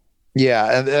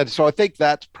 Yeah, and so I think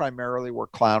that's primarily where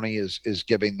Clowney is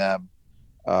giving them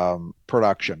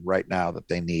production right now that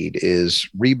they need, is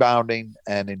rebounding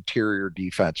and interior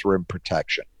defense, rim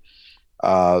protection.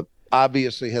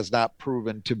 Obviously has not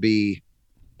proven to be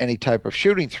any type of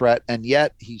shooting threat, and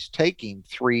yet he's taking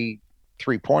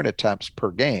three-point attempts per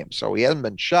game. So he hasn't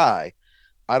been shy.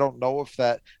 I don't know if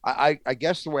that, I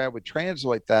guess the way I would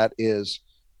translate that is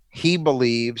he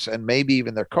believes, and maybe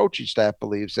even their coaching staff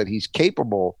believes, that he's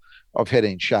capable of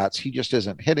hitting shots. He just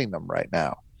isn't hitting them right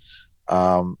now.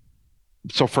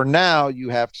 So for now, you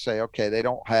have to say, okay, they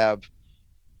don't have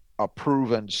a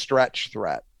proven stretch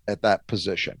threat at that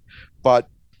position. But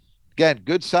again,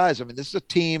 good size. I mean, this is a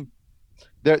team,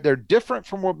 they're different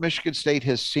from what Michigan State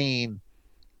has seen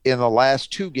in the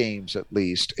last 2 games, at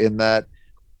least, in that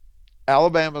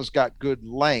Alabama's got good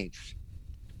length.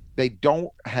 They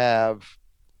don't have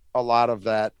a lot of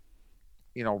that,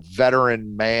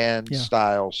 veteran man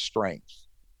style strength.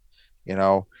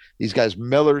 These guys,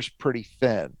 Miller's pretty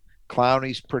thin.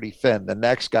 Clowney's pretty thin. The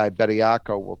next guy,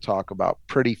 Bediako, we'll talk about,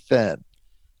 pretty thin.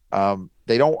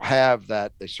 They don't have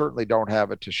that. They certainly don't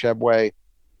have a Tshiebwe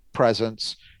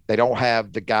presence. They don't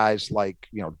have the guys like,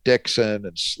 Dixon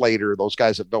and Slater, those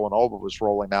guys that Villanova was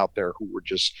rolling out there who were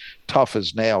just tough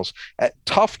as nails.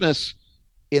 Toughness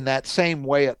in that same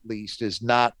way, at least, is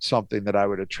not something that I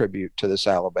would attribute to this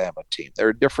Alabama team. They're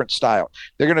a different style.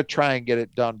 They're going to try and get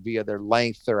it done via their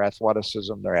length, their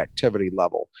athleticism, their activity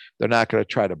level. They're not going to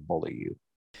try to bully you.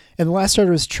 And the last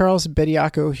starter was Charles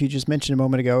Bediako, who you just mentioned a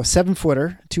moment ago,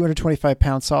 7-footer,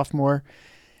 225-pound sophomore.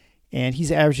 And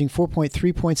he's averaging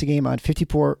 4.3 points a game on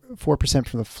 54%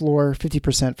 from the floor,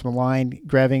 50% from the line,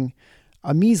 grabbing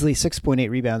a measly 6.8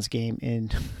 rebounds a game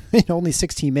in only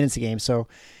 16 minutes a game. So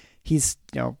he's,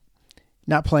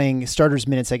 not playing starters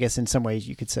minutes, I guess, in some ways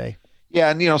you could say. Yeah,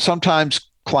 and sometimes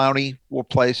Clowney will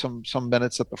play some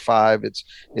minutes at the 5.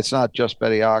 It's not just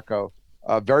Bediako.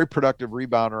 Very productive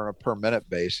rebounder on a per minute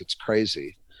base. It's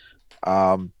crazy.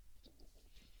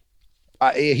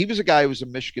 He was a guy who was a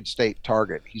Michigan State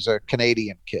target. He's a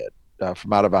Canadian kid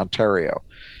from out of Ontario,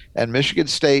 and Michigan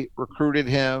State recruited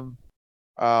him.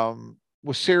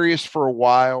 Was serious for a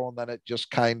while, and then it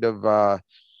just kind of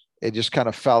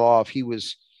fell off. He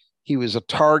was a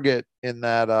target in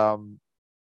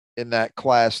that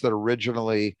class that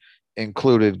originally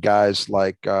included guys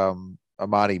like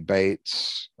Amani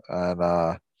Bates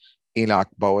and Enoch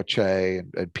Boache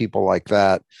and people like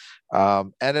that.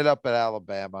 Ended up at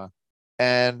Alabama,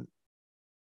 and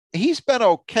he's been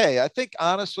okay. I think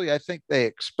honestly, I think they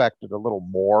expected a little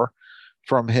more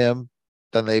from him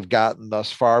than they've gotten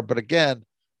thus far. But again,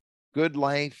 good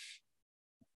length,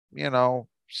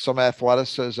 some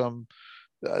athleticism,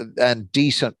 and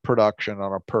decent production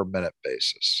on a per minute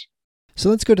basis. So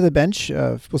let's go to the bench.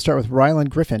 We'll start with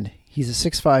Ryland Griffin. He's a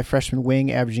 6'5" freshman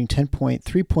wing, averaging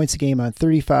 10.3 points a game on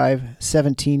 35,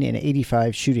 17, and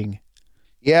 85 shooting.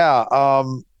 Yeah, a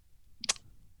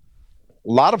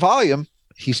lot of volume.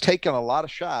 He's taken a lot of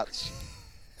shots.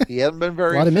 He hasn't been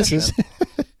very a lot efficient. of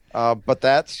misses. But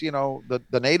that's,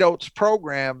 the Nate Oates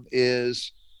program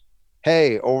is,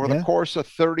 hey, over the course of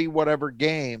 30 whatever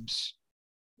games,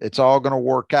 it's all going to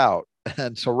work out.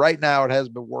 And so right now it has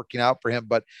been working out for him.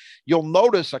 But you'll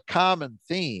notice a common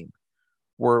theme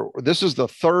where this is the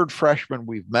third freshman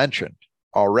we've mentioned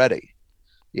already,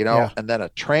 and then a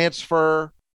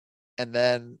transfer, and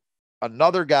then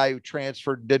another guy who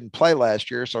transferred and didn't play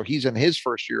last year. So he's in his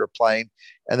first year of playing.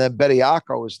 And then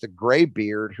Bediako is the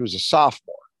graybeard who's a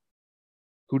sophomore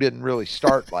who didn't really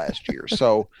start last year.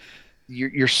 So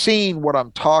you're seeing what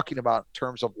I'm talking about in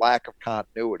terms of lack of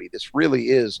continuity. This really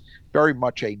is very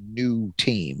much a new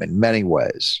team in many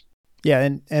ways. Yeah,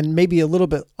 and maybe a little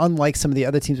bit unlike some of the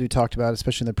other teams we talked about,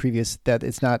 especially in the previous, that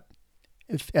it's not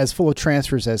as full of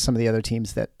transfers as some of the other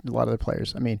teams that a lot of the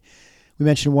players. I mean, we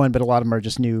mentioned one, but a lot of them are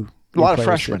just new. A lot of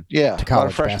freshmen, to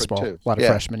college basketball. Too. A lot of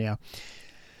freshmen, yeah.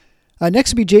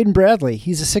 Next would be Jaden Bradley.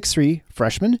 He's a 6'3"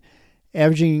 freshman,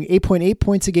 averaging 8.8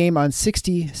 points a game on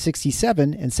 60,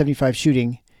 67, and 75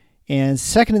 shooting, and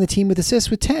second in the team with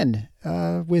assists with 10,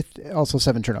 with also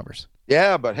 7 turnovers.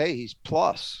 Yeah, but hey, he's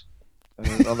plus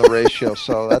on the ratio,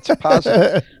 so that's a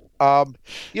positive.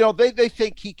 They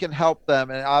think he can help them,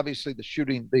 and obviously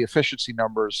the efficiency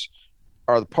numbers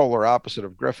are the polar opposite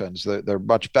of Griffin's. They're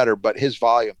much better, but his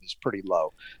volume is pretty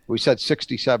low. We said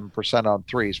 67% on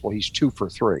threes. Well, he's 2 for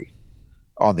 3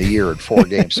 on the year in 4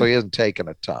 games, so he hasn't taken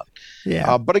a ton.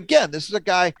 Yeah. But again, this is a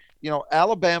guy,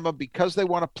 Alabama, because they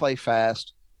want to play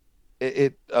fast,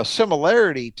 a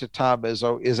similarity to Tom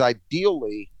Izzo is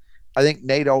ideally, I think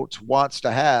Nate Oates wants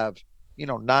to have,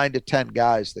 9 to 10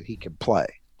 guys that he can play.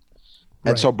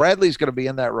 And so Bradley's going to be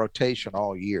in that rotation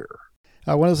all year.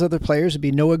 One of those other players would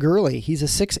be Noah Gurley. He's a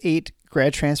 6'8"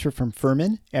 grad transfer from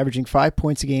Furman, averaging 5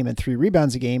 points a game and 3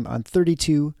 rebounds a game on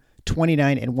 32,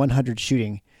 29, and 100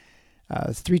 shooting.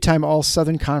 3-time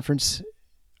All-Southern Conference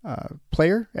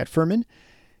player at Furman.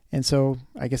 And so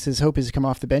I guess his hope is to come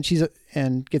off the bench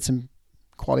and get some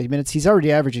quality minutes. He's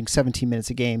already averaging 17 minutes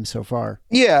a game so far.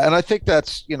 Yeah, and I think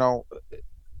that's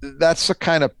the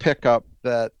kind of pickup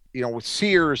that, with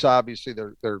Sears, obviously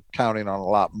they're counting on a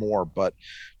lot more. But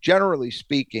generally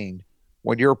speaking,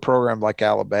 when you're a program like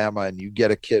Alabama and you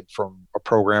get a kid from a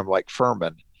program like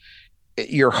Furman,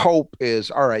 your hope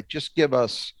is, all right, just give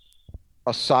us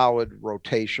a solid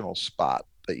rotational spot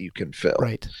that you can fill.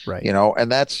 Right.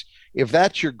 And if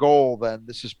that's your goal, then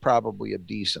this is probably a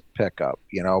decent pickup,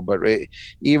 but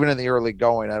even in the early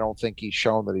going, I don't think he's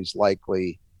shown that he's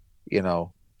likely,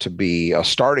 to be a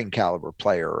starting caliber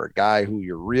player or a guy who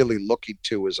you're really looking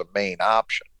to as a main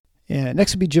option. Yeah.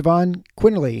 Next would be Javon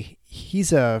Quinley.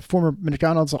 He's a former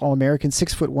McDonald's All-American,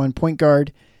 6'1" point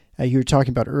guard. You were talking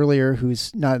about earlier,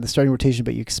 who's not in the starting rotation,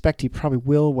 but you expect he probably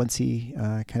will once he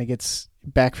kind of gets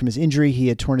back from his injury. He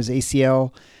had torn his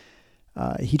ACL.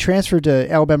 He transferred to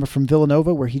Alabama from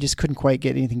Villanova, where he just couldn't quite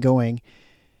get anything going,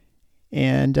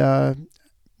 and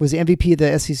was the MVP of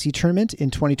the SEC tournament in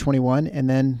 2021, and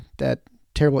then that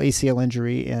terrible ACL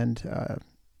injury, and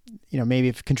maybe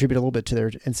it contributed a little bit to their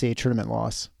NCAA tournament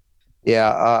loss.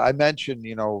 Yeah, I mentioned,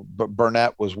 but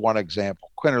Burnett was one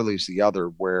example. Quinterly's the other,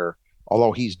 where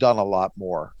although he's done a lot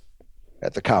more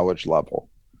at the college level.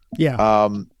 Yeah.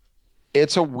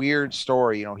 It's a weird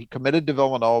story. He committed to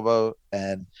Villanova,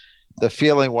 and the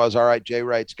feeling was, all right, Jay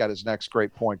Wright's got his next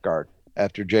great point guard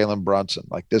after Jalen Brunson.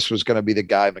 Like, this was going to be the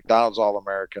guy, McDonald's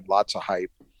All-American, lots of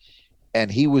hype.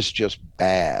 And he was just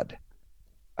bad.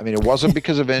 I mean, it wasn't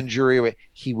because of injury.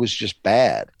 He was just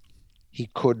bad. He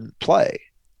couldn't play.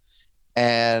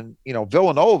 And,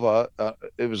 Villanova,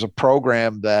 it was a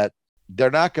program that they're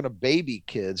not going to baby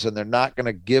kids, and they're not going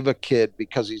to give a kid,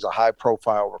 because he's a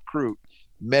high-profile recruit,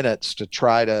 minutes to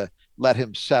try to let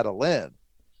him settle in.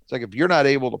 It's like, if you're not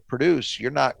able to produce, you're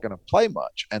not going to play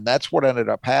much. And that's what ended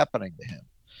up happening to him.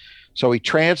 So he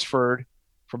transferred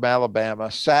from Alabama,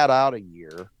 sat out a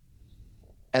year.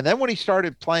 And then when he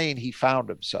started playing, he found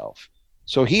himself.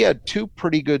 So he had 2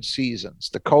 pretty good seasons,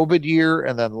 the COVID year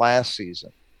and then last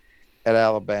season at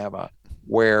Alabama,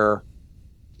 where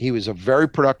He was a very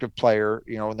productive player.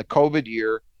 You know, in the COVID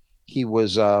year, he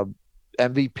was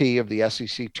MVP of the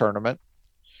SEC tournament.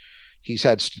 He's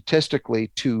had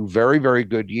statistically two very, very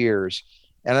good years.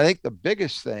 And I think the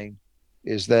biggest thing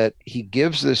is that he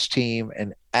gives this team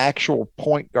an actual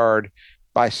point guard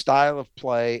by style of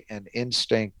play and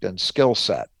instinct and skill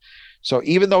set. So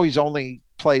even though he's only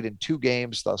played in 2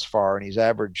 games thus far and he's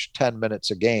averaged 10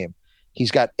 minutes a game, he's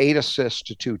got 8 assists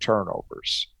to 2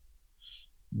 turnovers.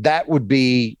 That would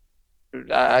be,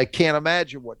 I can't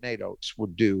imagine what Nate Oates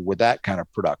would do with that kind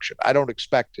of production. I don't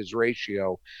expect his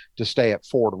ratio to stay at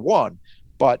 4-1,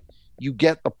 but you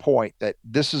get the point that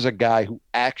this is a guy who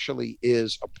actually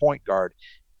is a point guard,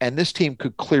 and this team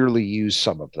could clearly use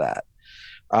some of that.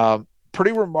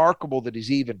 Pretty remarkable that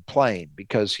he's even playing,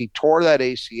 because he tore that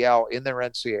ACL in their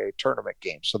NCAA tournament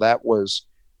game. So that was,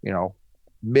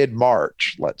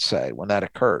 mid-March, let's say, when that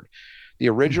occurred. The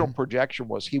original projection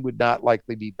was he would not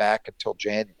likely be back until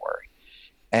January.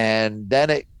 And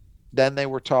then they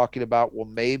were talking about, well,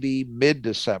 maybe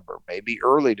mid-December, maybe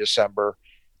early December.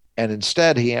 And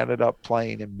instead, he ended up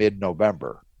playing in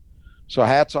mid-November. So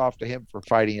hats off to him for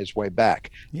fighting his way back.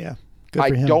 Yeah.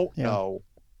 I don't know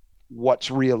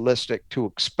what's realistic to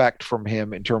expect from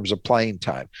him in terms of playing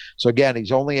time. So again,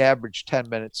 he's only averaged 10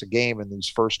 minutes a game in these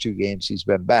first 2 games he's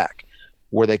been back.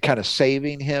 Were they kind of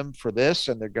saving him for this,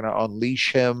 and they're going to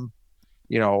unleash him,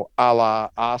 a la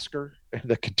Oscar in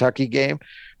the Kentucky game,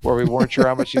 where we weren't sure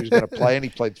how much he was going to play, and he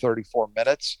played 34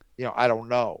 minutes? I don't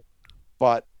know.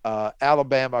 But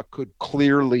Alabama could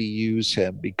clearly use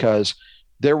him, because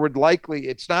there would likely,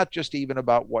 it's not just even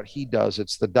about what he does,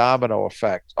 it's the domino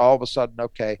effect. All of a sudden,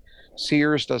 okay,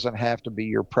 Sears doesn't have to be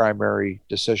your primary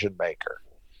decision maker.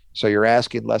 So you're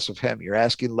asking less of him. You're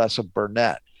asking less of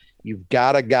Burnett. You've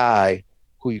got a guy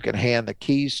who you can hand the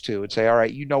keys to and say, all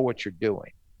right, you know what you're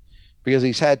doing. Because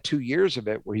he's had 2 years of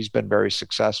it where he's been very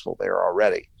successful there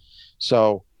already.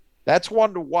 So that's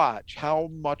one to watch,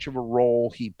 how much of a role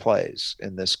he plays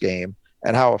in this game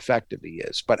and how effective he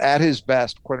is. But at his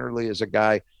best, Quinterly is a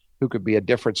guy who could be a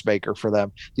difference maker for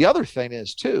them. The other thing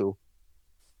is, too,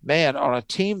 man, on a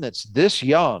team that's this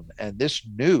young and this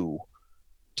new,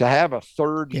 to have a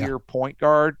third-year point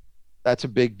guard, that's a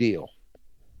big deal.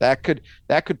 That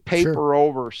could paper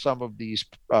over some of these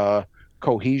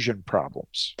cohesion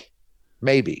problems,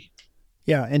 maybe.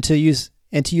 Yeah, and to use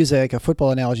like a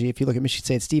football analogy, if you look at Michigan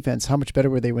State's defense, how much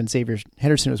better were they when Xavier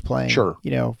Henderson was playing? Sure.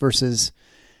 Versus,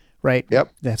 right?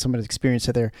 Yep. They have someone experienced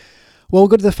it there. Well, we'll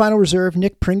go to the final reserve,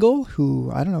 Nick Pringle,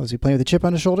 who, I don't know, is he playing with a chip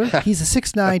on his shoulder? He's a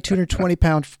 6'9",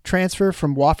 220-pound transfer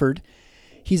from Wofford.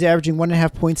 He's averaging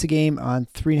 1.5 points a game on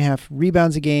 3.5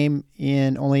 rebounds a game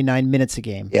in only 9 minutes a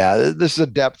game. Yeah, this is a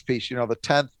depth piece. The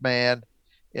 10th man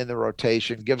in the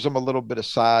rotation gives him a little bit of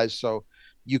size, so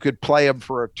you could play him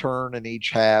for a turn in each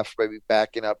half, maybe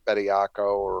backing up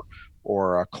Bediako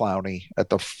or Clowney at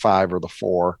the 5 or the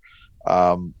 4.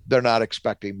 They're not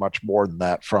expecting much more than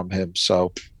that from him,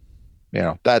 so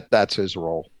that's his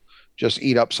role. Just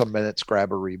eat up some minutes,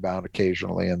 grab a rebound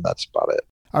occasionally, and that's about it.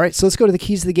 All right, so let's go to the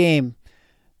keys of the game.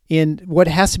 In what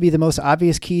has to be the most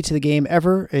obvious key to the game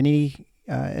ever in any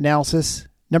analysis,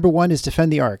 number 1 is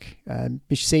defend the arc. Michigan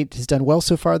State has done well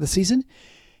so far this season.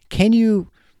 Can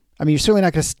you, you're certainly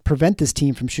not going to prevent this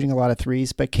team from shooting a lot of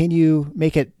threes, but can you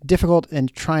make it difficult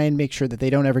and try and make sure that they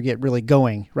don't ever get really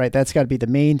going, right? That's got to be the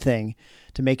main thing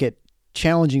to make it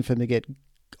challenging for them to get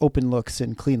open looks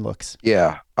and clean looks.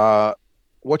 Yeah.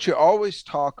 What you always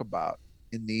talk about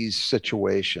in these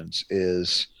situations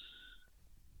is,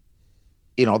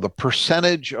 the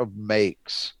percentage of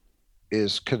makes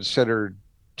is considered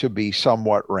to be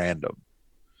somewhat random.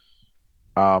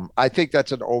 I think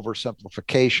that's an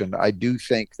oversimplification. I do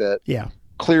think that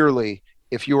clearly,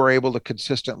 if you are able to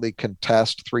consistently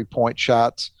contest 3-point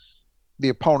shots, the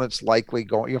opponent's likely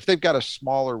going, if they've got a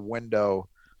smaller window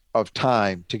of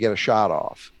time to get a shot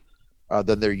off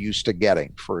than they're used to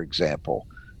getting, for example,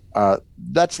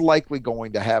 that's likely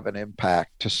going to have an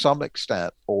impact to some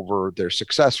extent over their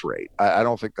success rate. I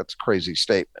don't think that's a crazy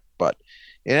statement, but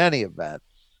in any event,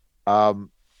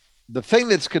 the thing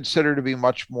that's considered to be a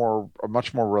much more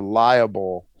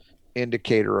reliable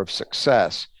indicator of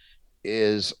success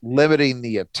is limiting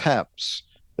the attempts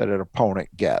that an opponent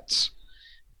gets.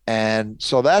 And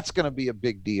so that's going to be a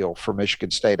big deal for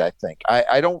Michigan State, I think.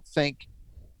 I don't think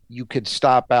you could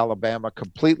stop Alabama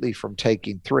completely from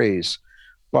taking threes,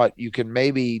 but you can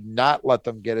maybe not let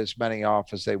them get as many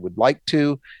off as they would like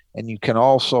to. And you can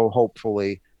also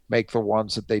hopefully make the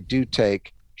ones that they do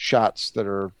take shots that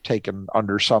are taken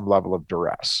under some level of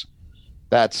duress.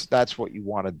 That's what you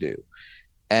want to do.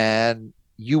 And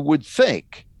you would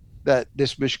think that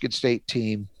this Michigan State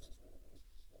team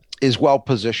is well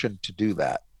positioned to do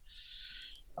that.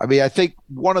 I mean, I think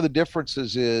one of the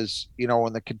differences is,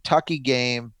 in the Kentucky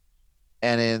game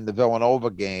and in the Villanova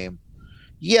game,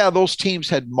 yeah, those teams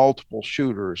had multiple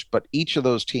shooters, but each of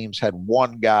those teams had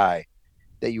one guy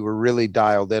that you were really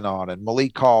dialed in on, and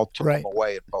Malik Hall took Right. him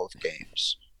away in both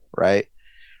games, right?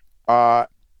 I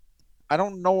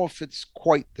don't know if it's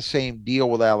quite the same deal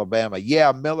with Alabama.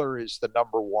 Yeah, Miller is the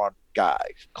number one guy,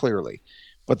 clearly,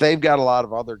 but they've got a lot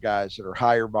of other guys that are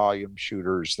higher volume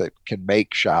shooters that can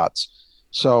make shots.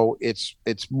 So it's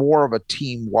more of a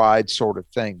team wide sort of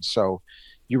thing. So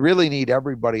you really need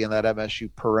everybody in that MSU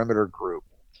perimeter group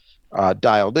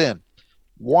dialed in.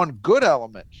 One good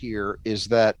element here is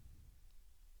that,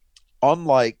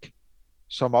 unlike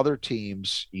some other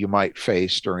teams you might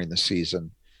face during the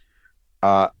season,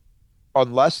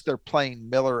 unless they're playing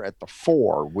Miller at the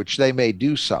 4, which they may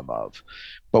do some of,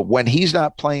 but when he's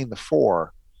not playing the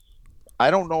 4,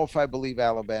 I don't know if I believe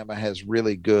Alabama has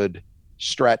really good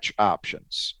stretch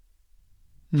options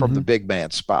from the big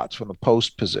man spots, from the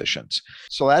post positions.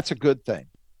 So that's a good thing,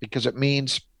 because it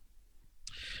means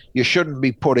you shouldn't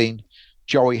be putting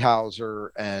Joey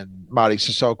Hauser and Mady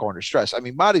Sissoko under stress. I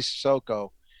mean, Mady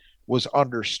Sissoko was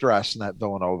under stress in that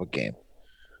Villanova game.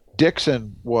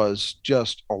 Dixon was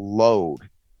just a load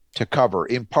to cover,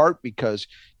 in part because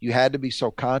you had to be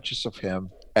so conscious of him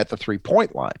at the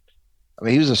 3-point line. I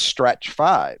mean, he was a stretch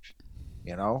 5,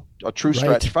 a true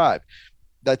stretch 5.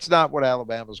 That's not what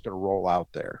Alabama's going to roll out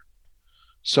there.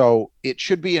 So it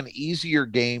should be an easier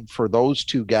game for those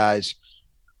two guys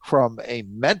from a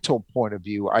mental point of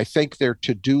view. I think their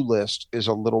to-do list is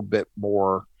a little bit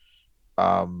more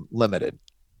limited.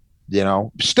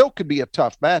 Still could be a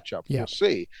tough matchup. Yeah. We'll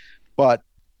see. But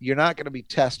you're not going to be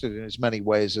tested in as many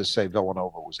ways as, say,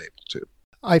 Villanova was able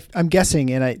to. I'm guessing,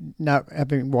 and I not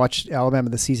having watched Alabama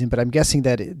this season, but I'm guessing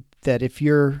that if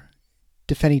you're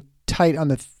defending tight on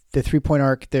the 3-point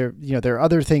arc, their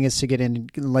other thing is to get in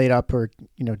and lay it up or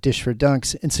dish for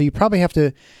dunks, and so you probably have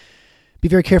to be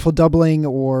very careful doubling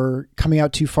or coming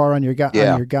out too far on your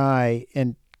guy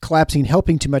and collapsing and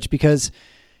helping too much, because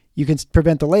you can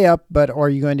prevent the layup, but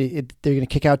they're going to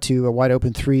kick out to a wide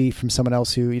open 3 from someone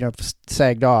else who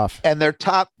sagged off. And their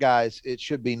top guys, it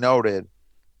should be noted,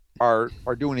 are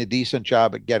doing a decent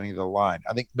job at getting to the line.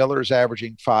 I think Miller's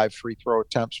averaging 5 free throw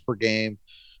attempts per game.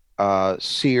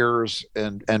 Sears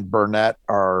and Burnett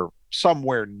are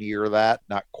somewhere near that,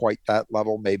 not quite that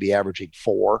level, maybe averaging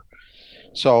 4.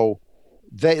 So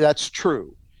that's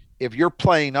true. If you're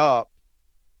playing up,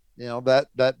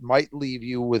 that might leave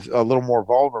you with a little more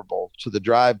vulnerable to the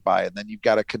drive-by, and then you've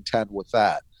got to contend with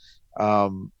that.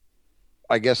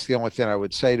 I guess the only thing I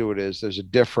would say to it is there's a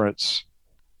difference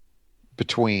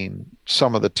between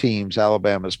some of the teams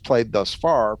Alabama's played thus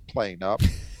far playing up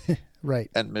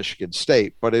right, and Michigan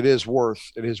State, but it is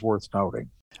worth noting.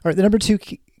 All right, the number 2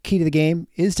 key to the game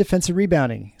is defensive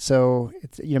rebounding. So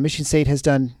Michigan State has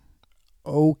done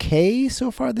okay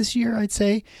so far this year, I'd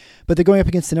say, but they're going up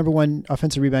against the number 1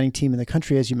 offensive rebounding team in the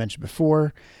country, as you mentioned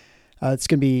before. It's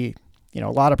going to be a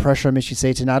lot of pressure on Michigan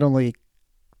State to not only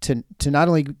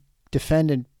defend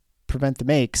and prevent the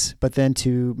makes, but then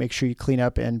to make sure you clean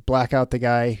up and black out the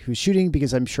guy who's shooting,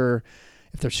 because I'm sure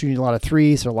if they're shooting a lot of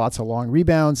threes or lots of long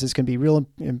rebounds, it's going to be real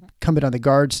incumbent on the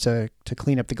guards to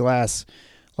clean up the glass,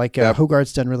 like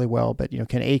Hogarth's done really well, but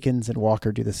can Akins and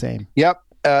Walker do the same? Yep,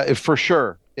 for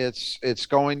sure. It's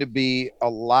going to be a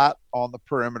lot on the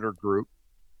perimeter group,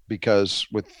 because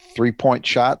with 3-point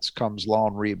shots comes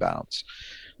long rebounds.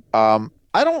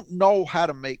 I don't know how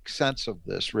to make sense of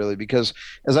this, really, because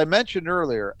as I mentioned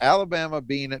earlier, Alabama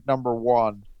being at number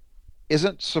 1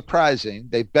 isn't surprising.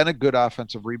 They've been a good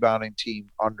offensive rebounding team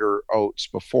under Oates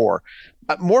before.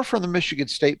 More from the Michigan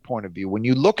State point of view, when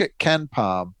you look at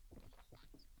KenPom,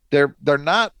 they're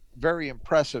not very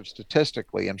impressive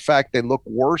statistically. In fact, they look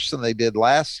worse than they did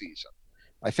last season.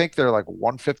 I think they're like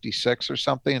 156 or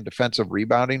something in defensive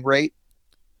rebounding rate.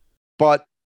 But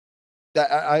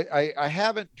I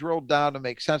haven't drilled down to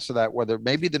make sense of that, whether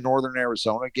maybe the Northern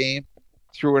Arizona game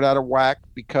threw it out of whack,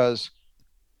 because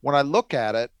when I look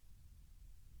at it,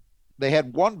 they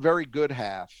had one very good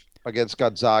half against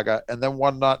Gonzaga and then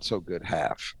one not so good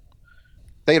half.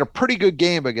 They had a pretty good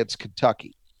game against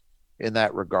Kentucky in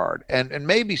that regard. And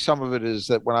maybe some of it is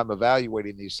that when I'm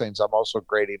evaluating these things, I'm also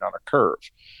grading on a curve.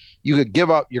 You're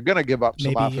going to give up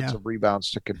some offensive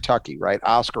rebounds to Kentucky, right?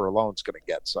 Oscar alone's going to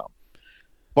get some.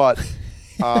 But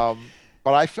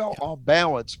I felt on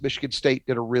balance, Michigan State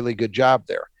did a really good job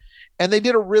there. And they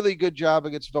did a really good job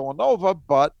against Villanova,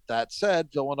 but that said,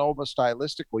 Villanova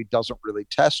stylistically doesn't really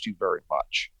test you very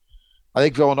much. I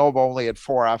think Villanova only had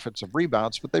 4 offensive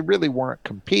rebounds, but they really weren't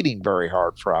competing very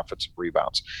hard for offensive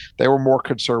rebounds. They were more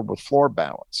concerned with floor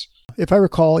balance. If I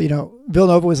recall,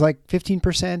 Villanova was like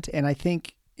 15%, and I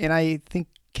think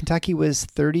Kentucky was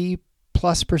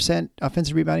 30+%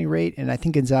 offensive rebounding rate, and I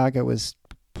think Gonzaga was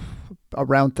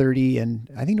around 30, and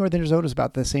I think Northern Arizona was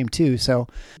about the same too. So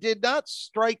it did not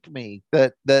strike me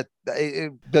that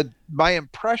my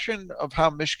impression of how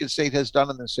Michigan State has done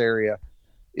in this area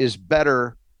is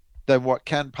better than what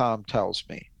Ken Palm tells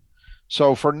me.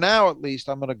 So for now, at least,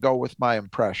 I'm going to go with my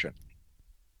impression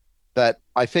that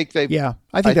I think they've. Yeah,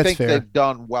 I think that's fair. They've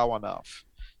done well enough.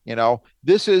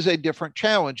 This is a different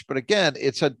challenge, but again,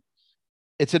 it's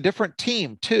a different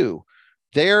team too.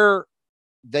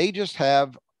 They just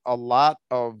have a lot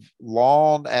of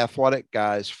long athletic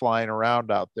guys flying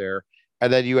around out there.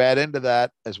 And then you add into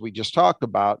that, as we just talked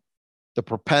about, the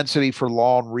propensity for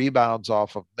long rebounds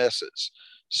off of misses.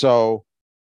 So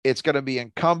it's going to be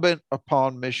incumbent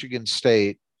upon Michigan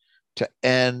State to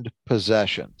end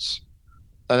possessions.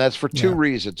 And that's for two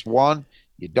reasons. One,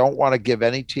 you don't want to give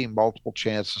any team multiple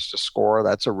chances to score.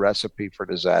 That's a recipe for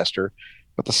disaster.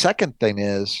 But the second thing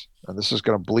is, and this is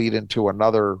going to bleed into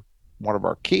another one of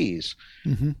our keys,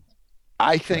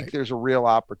 I think there's a real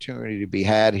opportunity to be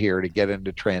had here to get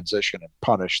into transition and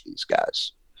punish these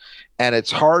guys. And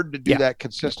it's hard to do that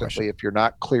consistently if you're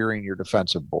not clearing your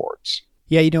defensive boards.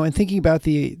 Yeah, and thinking about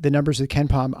the numbers of Ken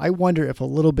Palm, I wonder if a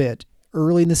little bit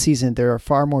early in the season there are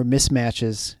far more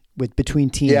mismatches between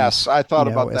teams. Yes, I thought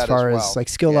about that as far as well. as like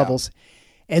skill levels.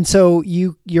 And so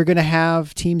you're going to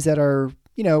have teams that are,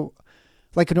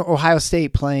 like an Ohio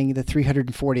State playing the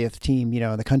 340th team,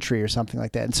 in the country or something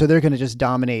like that. And so they're going to just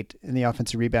dominate in the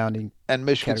offensive rebounding. And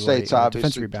Michigan State's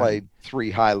obviously played 3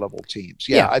 high-level teams.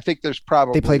 Yeah, I think there's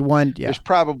probably they played one. Yeah. There's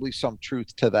probably some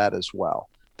truth to that as well,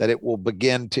 that it will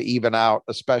begin to even out,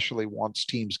 especially once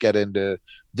teams get into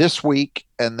this week,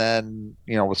 and then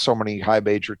with so many high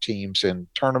major teams in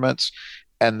tournaments,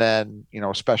 and then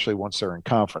especially once they're in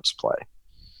conference play.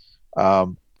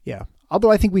 Yeah. Although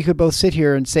I think we could both sit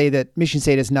here and say that Michigan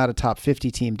State is not a top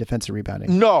 50 team defensive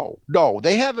rebounding. No,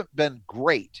 they haven't been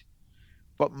great.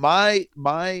 But my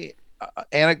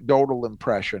anecdotal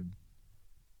impression,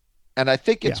 and I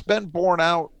think it's been borne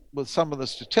out with some of the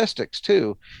statistics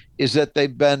too, is that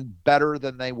they've been better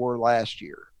than they were last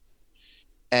year.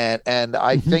 And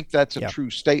I think that's a true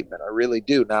statement. I really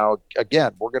do. Now,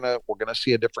 again, we're gonna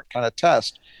see a different kind of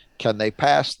test. Can they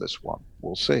pass this one?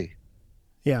 We'll see.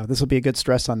 Yeah, this will be a good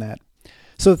stress on that.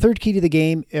 So the third key to the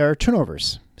game are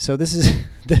turnovers. So this is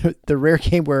the rare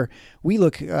game where we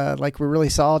look like we're really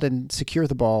solid and secure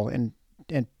the ball and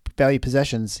value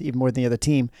possessions even more than the other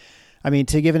team. I mean,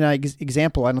 to give an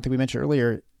example, I don't think we mentioned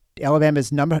earlier, Alabama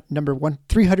is number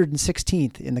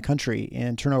 316th in the country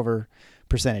in turnover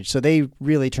percentage. So they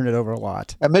really turn it over a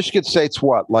lot. And Michigan State's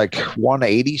what, like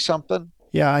 180 something?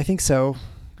 Yeah, I think so.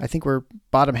 I think we're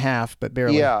bottom half, but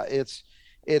barely. Yeah, it's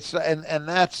and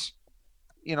that's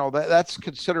that's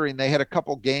considering they had a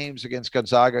couple games against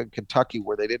Gonzaga and Kentucky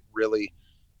where they didn't really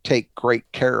take great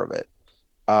care of it.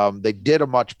 They did a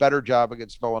much better job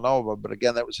against Villanova, but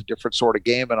again, that was a different sort of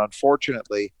game. And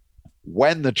unfortunately,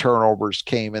 when the turnovers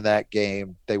came in that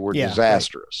game, they were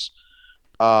disastrous.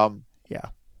 Right.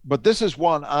 But this is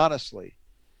one, honestly,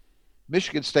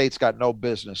 Michigan State's got no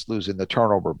business losing the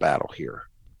turnover battle here.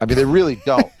 I mean, they really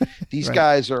don't. These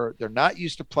guys they're not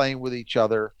used to playing with each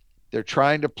other. They're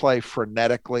trying to play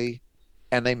frenetically,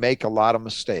 and they make a lot of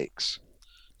mistakes.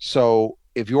 So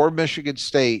if you're Michigan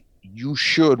State, you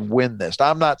should win this.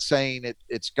 I'm not saying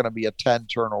it's going to be a 10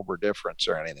 turnover difference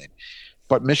or anything,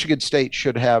 but Michigan State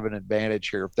should have an advantage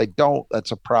here. If they don't,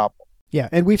 that's a problem. Yeah,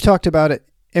 and we've talked about it.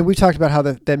 And we've talked about how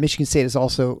that Michigan State is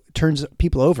also turns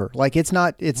people over. Like it's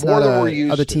not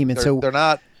a other team, and they're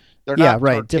not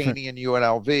Tartini and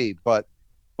UNLV, but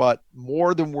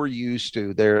more than we're used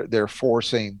to, they're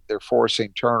forcing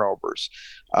turnovers.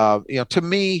 To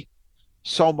me,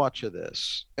 so much of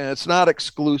this, and it's not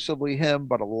exclusively him,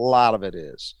 but a lot of it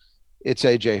is. It's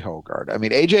AJ Hoggard. I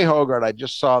mean, AJ Hoggard, I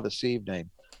just saw this evening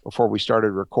before we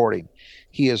started recording.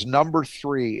 He is number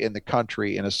 3 in the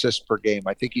country in assists per game.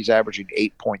 I think he's averaging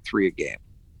 8.3 a game.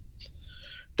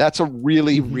 That's a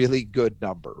really, really good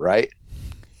number, right?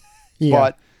 Yeah.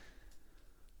 But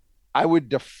I would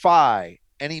defy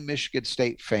any Michigan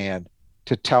State fan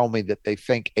to tell me that they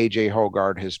think AJ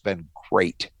Hoggard has been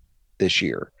great this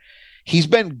year. He's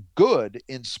been good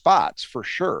in spots for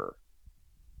sure,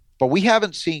 but we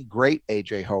haven't seen great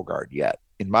AJ Hoggard yet,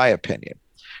 in my opinion.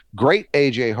 Great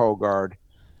AJ Hoggard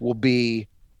will be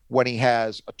when he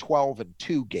has a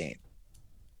 12-2 game.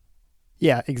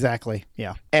 Yeah, exactly.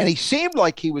 Yeah. And he seemed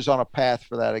like he was on a path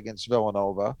for that against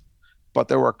Villanova. but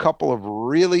there were a couple of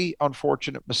really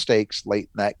unfortunate mistakes late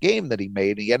in that game that he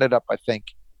made. He ended up, I think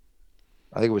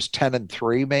it was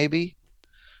 10-3, maybe.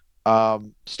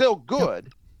 Still good,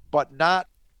 yep, but not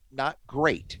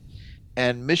great.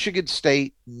 And Michigan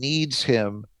State needs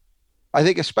him. I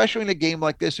think, especially in a game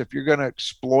like this, if you're going to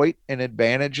exploit an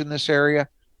advantage in this area,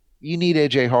 you need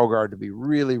AJ Hoggard to be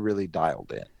really, really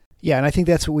dialed in. Yeah, and I think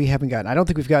that's what we haven't gotten. I don't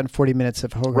think we've gotten 40 minutes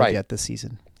of Hoggard yet this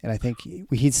season. And I think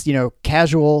he's,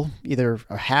 casual, either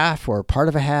a half or part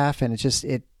of a half, and it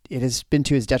has been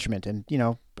to his detriment. And,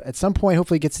 at some point,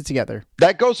 hopefully he gets it together.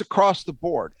 That goes across the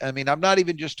board. I mean, I'm not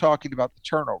even just talking about the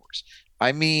turnovers.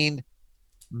 I mean,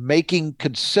 making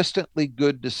consistently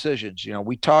good decisions.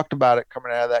 We talked about it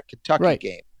coming out of that Kentucky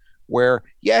game where,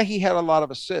 he had a lot of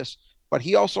assists, but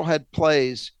he also had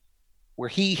plays where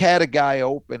he had a guy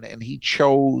open and he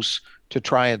chose to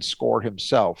try and score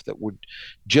himself. It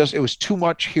was too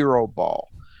much hero ball.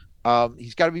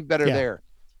 He's got to be better there.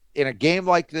 In a game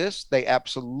like this, they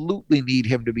absolutely need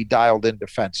him to be dialed in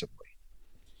defensively.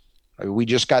 I mean, we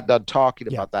just got done talking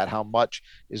about that, how much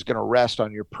is going to rest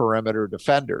on your perimeter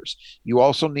defenders. You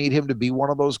also need him to be one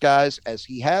of those guys, as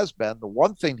he has been. The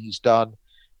one thing he's done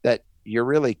that you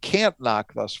really can't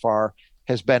knock thus far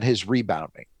has been his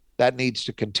rebounding. That needs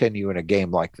to continue in a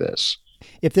game like this.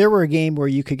 If there were a game where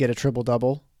you could get a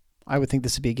triple-double, I would think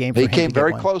this would be a game for him to get one. He came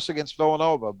very close against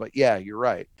Villanova, but you're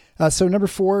right. So number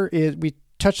 4 is, we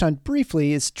touched on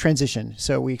briefly, is transition.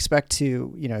 So we expect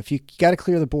to, if you got to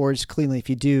clear the boards cleanly, if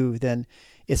you do, then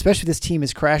especially if this team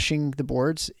is crashing the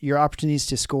boards, your opportunities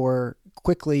to score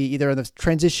quickly, either on the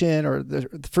transition or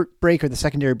the break or the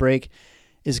secondary break,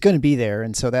 is going to be there.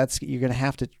 And so you're going to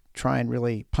have to try and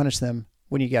really punish them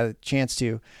when you got a chance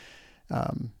to.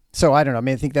 So I don't know. I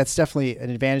mean, I think that's definitely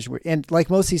an advantage. And like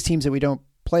most of these teams that we don't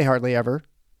play hardly ever,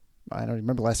 I don't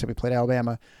remember last time we played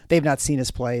Alabama, they've not seen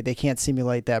us play. They can't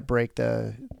simulate that break,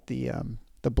 the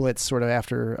blitz sort of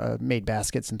after made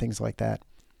baskets and things like that.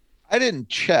 I didn't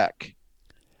check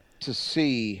to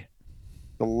see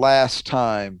the last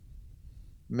time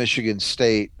Michigan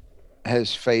State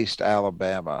has faced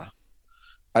Alabama.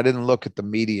 I didn't look at the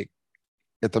media.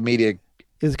 It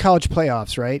was college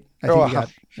playoffs, right?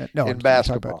 In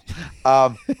basketball.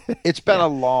 It's been a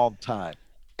long time.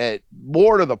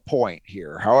 More to the point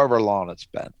here, however long it's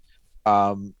been,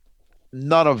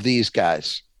 none of these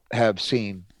guys have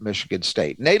seen Michigan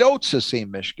State. Nate Oates has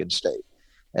seen Michigan State.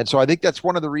 And so I think that's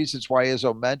one of the reasons why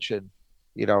Izzo mentioned,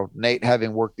 Nate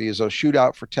having worked the Izzo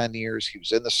shootout for 10 years. He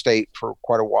was in the state for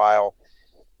quite a while.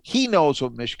 He knows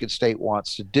what Michigan State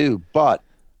wants to do, but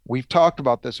we've talked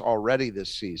about this already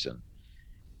this season.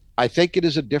 I think it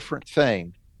is a different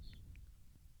thing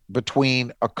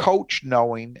between a coach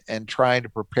knowing and trying to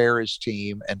prepare his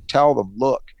team and tell them,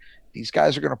 look, these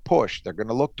guys are going to push. They're going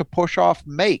to look to push off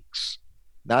makes,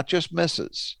 not just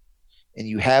misses. And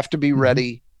you have to be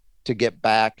ready to get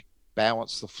back,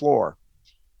 balance the floor.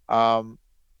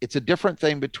 It's a different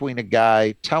thing between a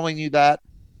guy telling you that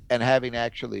and having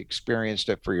actually experienced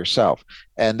it for yourself.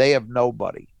 And they have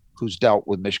nobody who's dealt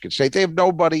with Michigan State. They have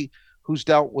nobody who's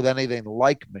dealt with anything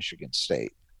like Michigan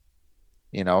State,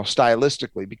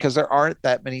 stylistically, because there aren't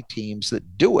that many teams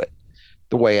that do it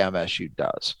the way MSU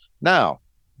does. Now,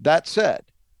 that said,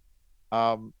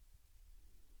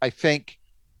 I think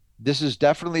this is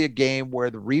definitely a game where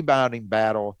the rebounding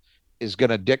battle is going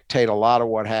to dictate a lot of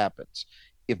what happens.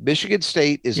 If Michigan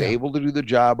State is able to do the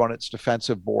job on its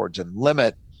defensive boards and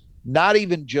limit not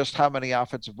even just how many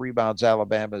offensive rebounds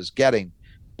Alabama is getting,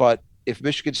 but if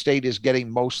Michigan State is getting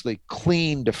mostly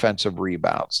clean defensive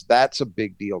rebounds, that's a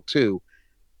big deal too.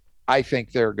 I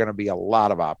think there are going to be a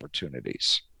lot of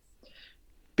opportunities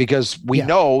because we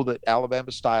know that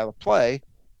Alabama's style of play,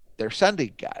 they're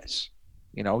sending guys.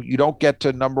 You don't get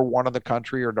to number 1 in the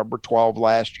country or number 12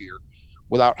 last year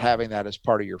without having that as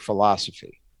part of your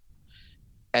philosophy.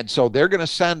 And so they're going to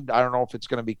send, I don't know if it's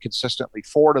going to be consistently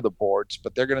 4 to the boards,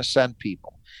 but they're going to send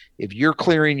people. If you're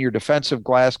clearing your defensive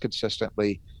glass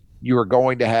consistently, you are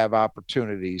going to have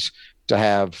opportunities to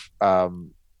have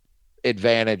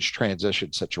advantage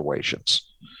transition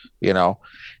situations,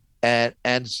 and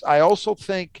I also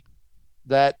think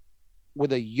that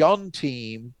with a young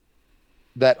team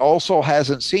that also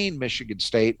hasn't seen Michigan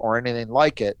State or anything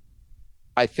like it,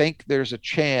 I think there's a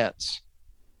chance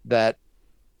that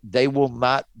they will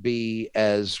not be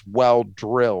as well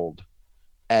drilled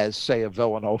as, say, a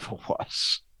Villanova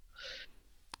was.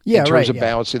 In terms of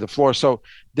balancing the floor. So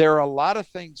there are a lot of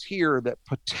things here that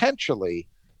potentially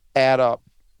add up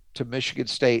to Michigan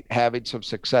State having some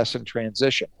success in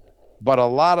transition. But a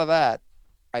lot of that,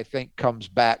 I think, comes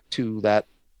back to that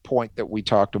point that we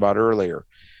talked about earlier.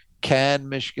 Can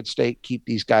Michigan State keep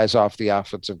these guys off the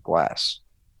offensive glass?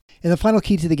 And the final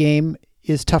key to the game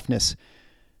is toughness.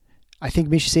 I think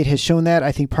Michigan State has shown that.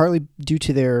 I think partly due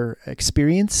to their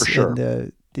experience For sure.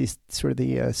 and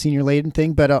the senior laden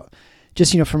thing, but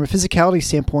just from a physicality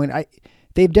standpoint,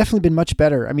 they've definitely been much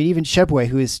better. I mean, even Shebway,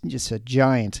 who is just a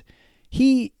giant,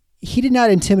 he did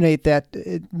not intimidate that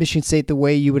Michigan State the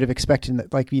way you would have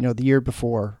expected, like the year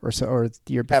before or the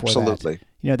year before. Absolutely.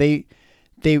 That.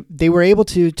 They were able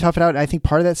to tough it out. I think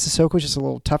part of that Sissoko is just a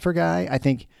little tougher guy. I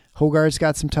think Hogarth's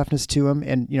got some toughness to him,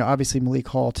 and obviously Malik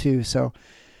Hall too. So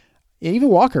even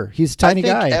Walker, he's a tiny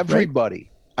guy.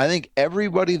 I think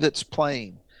everybody that's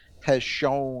playing has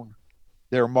shown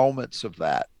their moments of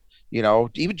that.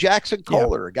 Even Jackson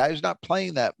Kohler, a guy who's not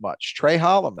playing that much, Trey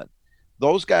Holloman,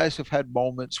 those guys have had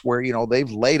moments where,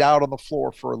 they've laid out on the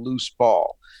floor for a loose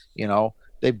ball.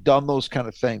 They've done those kind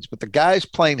of things. But the guys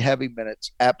playing heavy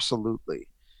minutes, absolutely.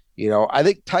 I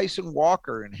think Tyson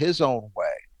Walker, in his own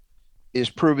way, is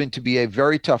proving to be a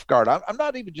very tough guard. I'm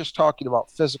not even just talking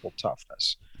about physical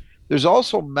toughness. There's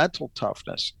also mental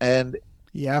toughness. And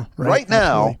right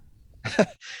now,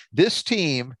 this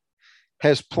team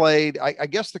has played, I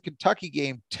guess the Kentucky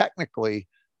game technically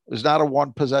was not a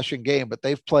one-possession game, but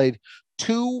they've played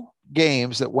 2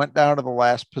 games that went down to the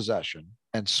last possession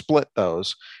and split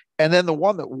those. And then the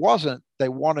one that wasn't, they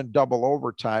won in double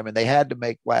overtime, and they had to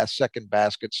make last-second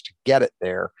baskets to get it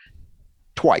there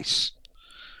twice.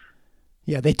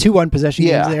 Yeah, they 2 one-possession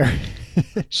games there.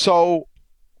 So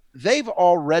they've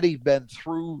already been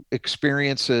through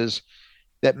experiences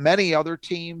that many other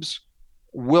teams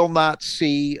will not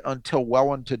see until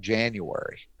well into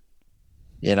January,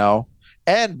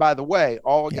 and by the way,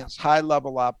 all against high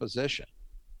level opposition.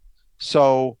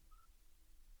 So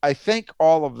I think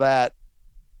all of that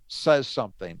says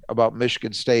something about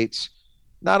Michigan State's,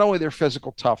 not only their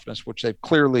physical toughness, which they've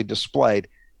clearly displayed,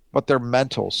 but their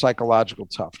mental, psychological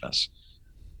toughness.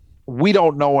 We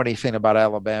don't know anything about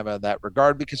Alabama in that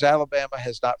regard because Alabama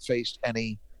has not faced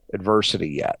any adversity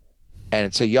yet. And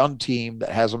it's a young team that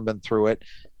hasn't been through it.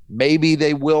 Maybe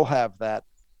they will have that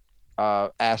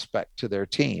aspect to their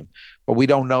team, but we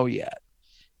don't know yet.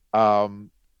 So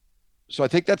I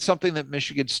think that's something that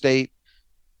Michigan State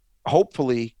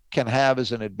hopefully can have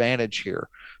as an advantage here,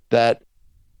 that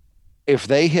if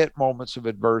they hit moments of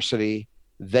adversity,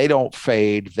 they don't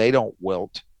fade, they don't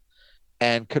wilt.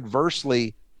 And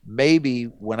conversely, maybe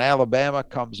when Alabama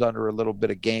comes under a little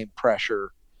bit of game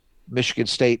pressure, Michigan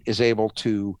State is able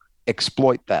to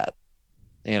exploit that.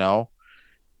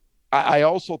 I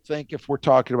also think if we're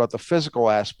talking about the physical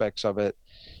aspects of it,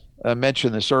 I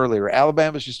mentioned this earlier,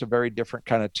 Alabama's just a very different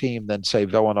kind of team than, say,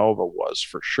 Villanova was,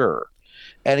 for sure.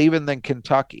 And even than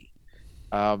Kentucky.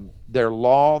 They're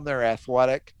long, they're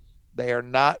athletic. They are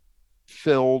not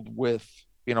filled with,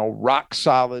 rock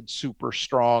solid, super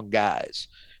strong guys.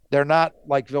 They're not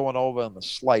like Villanova in the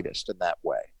slightest in that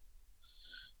way.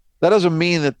 That doesn't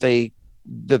mean that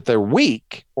they're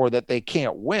weak or that they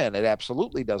can't win. It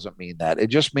absolutely doesn't mean that. It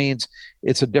just means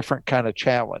it's a different kind of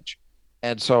challenge.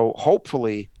 And so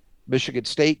hopefully Michigan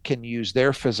State can use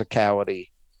their physicality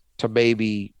to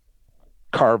maybe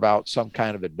carve out some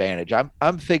kind of advantage.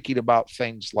 I'm thinking about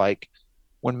things like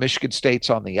when Michigan State's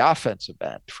on the offensive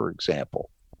end, for example,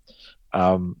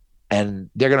 and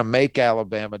they're going to make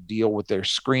Alabama deal with their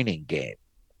screening game.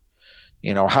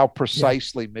 How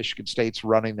precisely Michigan State's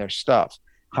running their stuff,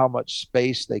 how much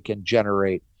space they can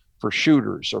generate for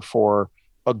shooters or for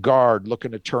a guard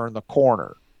looking to turn the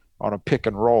corner on a pick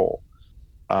and roll.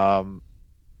 Can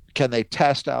they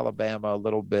test Alabama a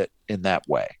little bit in that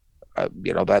way?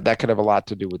 That could have a lot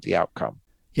to do with the outcome.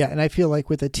 Yeah, and I feel like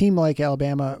with a team like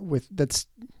Alabama, that's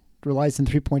relies on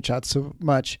 3-point shots so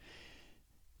much,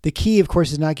 the key, of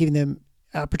course, is not giving them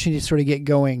opportunity to sort of get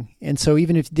going. And so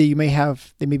even if they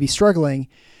may be struggling,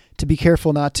 to be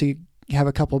careful not to have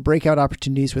a couple of breakout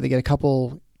opportunities where they get a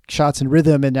couple shots in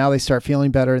rhythm and now they start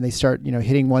feeling better and they start,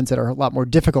 hitting ones that are a lot more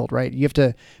difficult, right? You have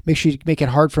to make sure you make it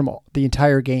hard from the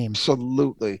entire game.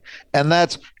 Absolutely. And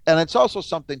it's also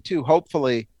something too,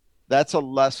 hopefully that's a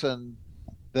lesson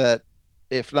that,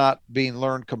 if not being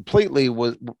learned completely,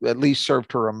 would at least serve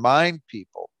to remind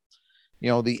people,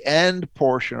 the end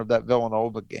portion of that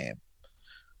Villanova game,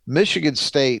 Michigan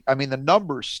State, the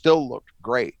numbers still looked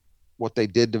great, what they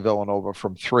did to Villanova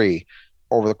from 3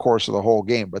 over the course of the whole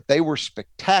game, but they were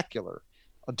spectacular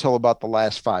until about the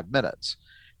last 5 minutes.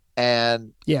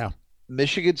 And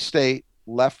Michigan State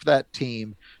left that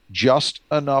team just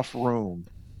enough room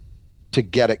to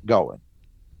get it going.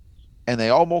 And they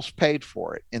almost paid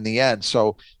for it in the end.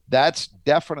 So that's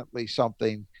definitely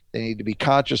something they need to be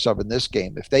conscious of in this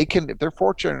game. If they're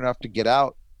fortunate enough to get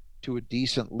out to a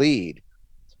decent lead,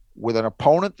 with an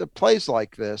opponent that plays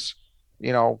like this,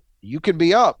 you can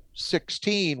be up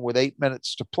 16 with 8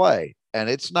 minutes to play, and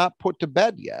it's not put to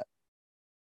bed yet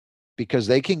because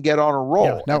they can get on a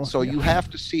roll. And so you have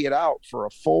to see it out for a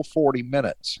full 40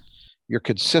 minutes. You're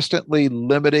consistently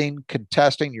limiting,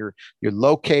 contesting, you're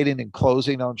locating and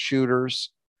closing on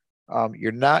shooters.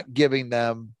 You're not giving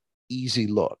them easy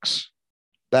looks.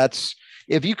 That's,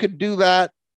 if you can do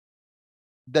that,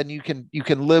 then you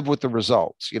can live with the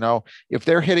results. If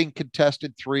they're hitting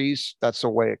contested threes, that's the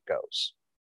way it goes.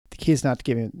 The key is not to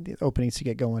give him the openings to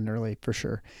get going early, for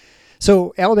sure.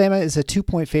 So Alabama is a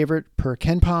 2-point favorite per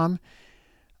KenPom.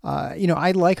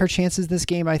 I like our chances this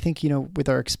game. I think, with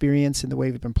our experience and the way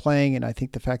we've been playing, and I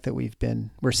think the fact that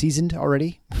we're seasoned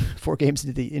already 4 games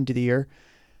into the year,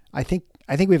 I think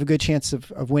we have a good chance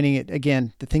of winning it.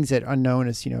 Again, the things that are unknown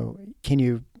is, can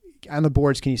you, on the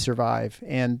boards, can you survive?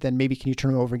 And then maybe can you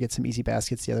turn them over and get some easy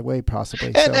baskets the other way,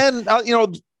 possibly. And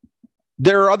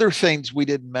there are other things we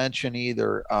didn't mention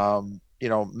either.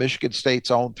 Michigan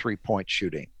State's own 3-point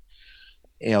shooting.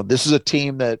 This is a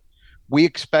team that we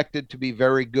expected to be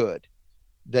very good.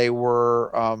 They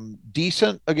were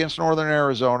decent against Northern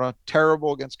Arizona,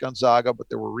 terrible against Gonzaga, but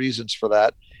there were reasons for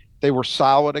that. They were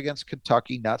solid against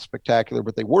Kentucky, not spectacular,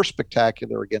 but they were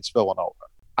spectacular against Villanova.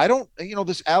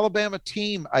 This Alabama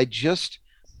team, I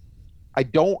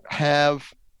don't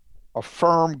have a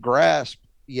firm grasp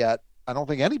yet. I don't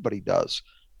think anybody does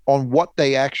on what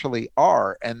they actually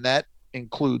are. And that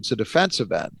includes the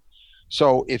defensive end.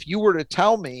 So if you were to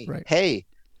tell me, right, hey,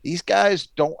 these guys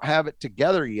don't have it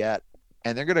together yet,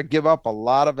 and they're going to give up a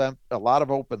lot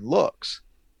of open looks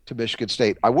to Michigan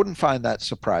State, I wouldn't find that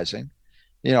surprising.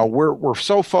 We're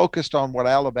so focused on what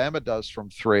Alabama does from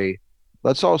 3.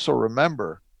 Let's also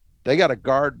remember they got to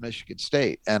guard Michigan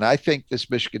State. And I think this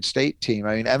Michigan State team,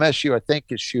 MSU, I think,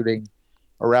 is shooting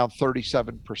around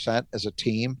 37% as a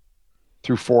team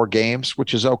through 4 games,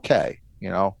 which is okay.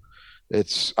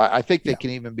 I think they can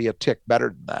even be a tick better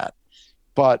than that.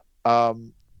 But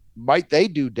might they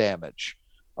do damage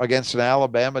against an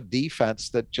Alabama defense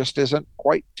that just isn't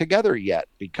quite together yet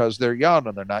because they're young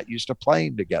and they're not used to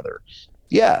playing together?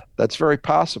 Yeah, that's very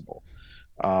possible.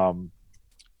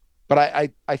 But I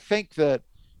think that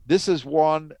this is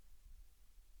one,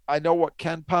 I know what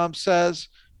KenPom says,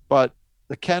 but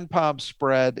the KenPom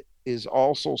spread is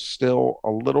also still a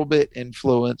little bit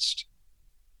influenced,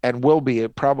 and will be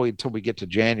probably until we get to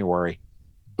January.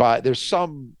 But there's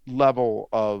some level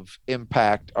of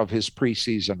impact of his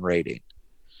preseason rating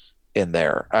in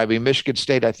there. Michigan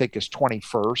State, I think, is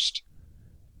 21st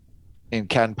in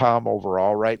KenPom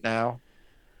overall right now,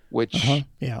 which,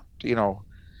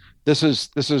 this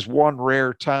is one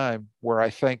rare time where I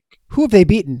think. Who have they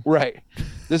beaten? Right.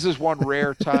 This is one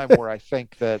rare time where I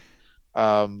think that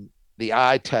the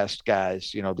eye test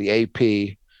guys, the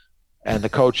AP and the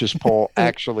coaches poll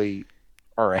actually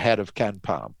are ahead of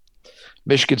KenPom.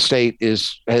 Michigan State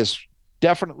has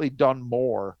definitely done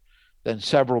more than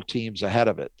several teams ahead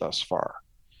of it thus far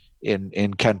in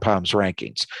KenPom's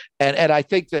rankings. And I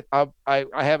think that I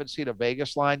haven't seen a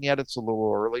Vegas line yet. It's a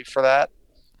little early for that,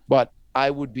 but I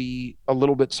would be a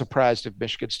little bit surprised if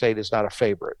Michigan State is not a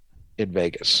favorite in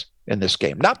Vegas in this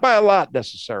game. Not by a lot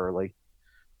necessarily,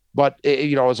 but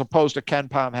as opposed to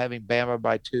KenPom having Bama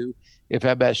by 2, if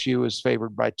MSU is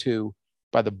favored by 2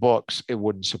 by the books, it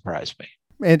wouldn't surprise me.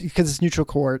 And because it's neutral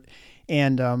court,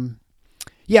 and and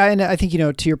I think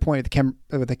to your point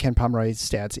with the KenPom right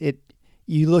stats,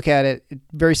 you look at it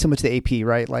very similar to the AP,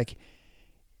 right? Like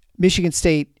Michigan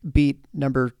State beat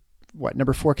number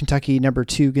 4 Kentucky, number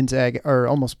 2 Gonzaga, or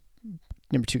almost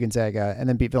number 2 Gonzaga, and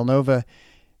then beat Villanova.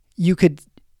 You could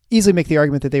easily make the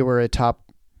argument that they were a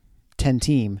top 10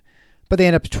 team, but they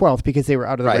end up 12th because they were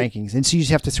out of the rankings. And so you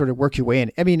just have to sort of work your way in.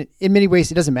 In many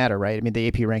ways, it doesn't matter, right? The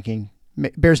AP ranking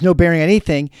bears no bearing on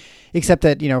anything except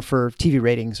that, for TV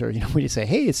ratings or, when you say,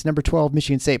 hey, it's number 12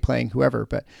 Michigan State playing whoever.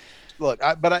 But look,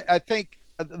 I think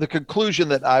the conclusion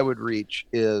that I would reach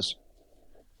is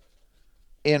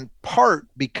in part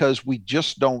because we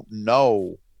just don't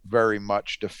know very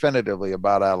much definitively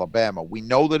about Alabama. We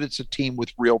know that it's a team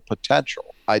with real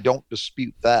potential. I don't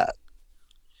dispute that.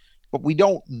 But we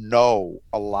don't know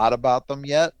a lot about them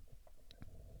yet.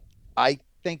 I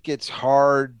think it's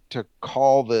hard to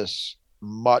call this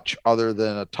much other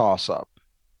than a toss-up.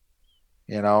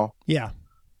 Yeah.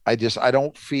 I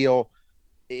don't feel,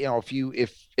 if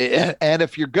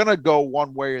you're going to go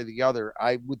one way or the other,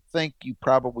 I would think you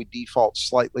probably default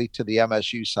slightly to the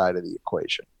MSU side of the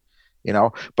equation.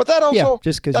 But that also,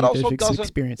 just because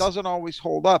doesn't always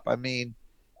hold up.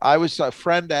 A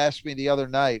friend asked me the other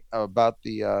night about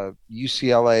the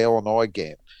UCLA Illinois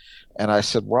game. And I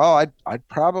said, well, I'd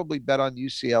probably bet on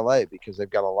UCLA because they've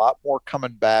got a lot more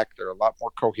coming back. They're a lot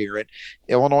more coherent.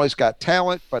 Illinois got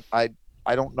talent, but I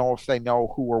don't know if they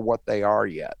know who or what they are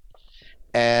yet.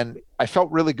 And I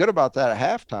felt really good about that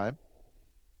at halftime.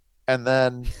 And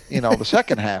then, the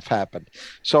second half happened.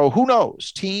 So who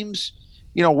knows? Teams,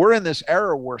 we're in this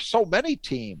era where so many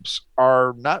teams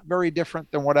are not very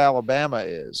different than what Alabama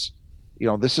is.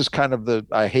 This is kind of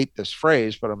I hate this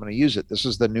phrase, but I'm going to use it. This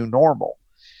is the new normal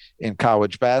in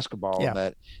college basketball. Yeah. And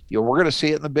that, we're going to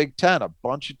see it in the Big Ten, a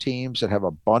bunch of teams that have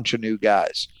a bunch of new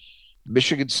guys.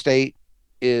 Michigan State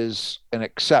is an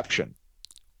exception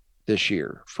this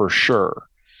year for sure.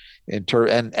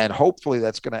 And hopefully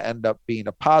that's going to end up being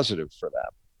a positive for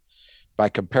them by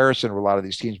comparison with a lot of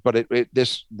these teams. But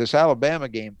this Alabama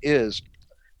game is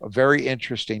a very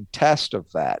interesting test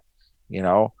of that.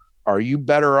 Are you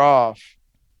better off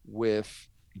with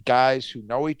guys who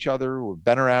know each other, who have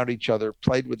been around each other,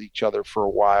 played with each other for a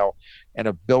while, and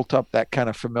have built up that kind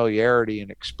of familiarity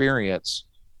and experience?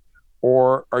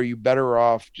 Or are you better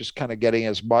off just kind of getting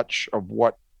as much of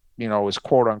what, is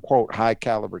quote unquote high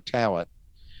caliber talent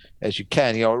as you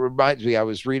can? It reminds me, I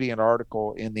was reading an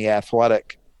article in The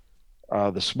Athletic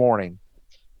this morning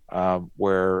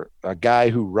where a guy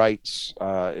who writes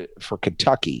for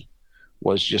Kentucky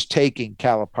was just taking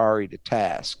Calipari to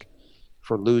task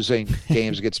for losing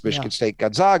games against Michigan State,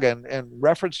 Gonzaga. And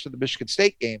reference to the Michigan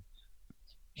State game,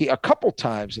 he a couple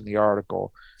times in the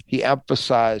article, he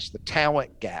emphasized the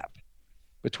talent gap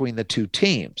between the two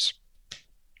teams.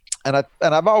 And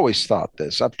I've always thought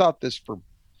this. I've thought this for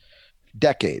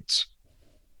decades.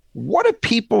 What do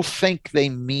people think they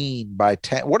mean by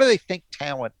what do they think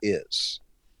talent is?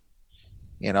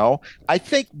 I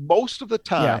think most of the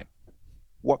time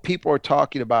what people are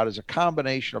talking about is a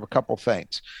combination of a couple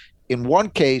things. In one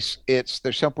case,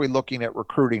 they're simply looking at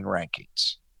recruiting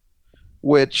rankings,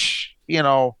 which,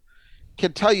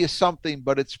 can tell you something,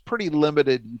 but it's pretty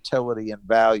limited utility and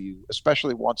value,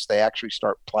 especially once they actually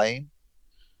start playing.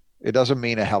 It doesn't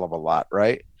mean a hell of a lot,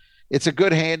 right? It's a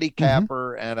good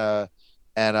handicapper and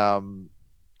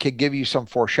can give you some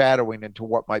foreshadowing into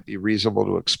what might be reasonable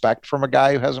to expect from a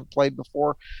guy who hasn't played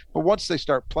before. But once they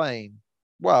start playing,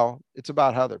 well, it's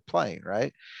about how they're playing,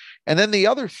 right? And then the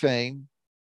other thing,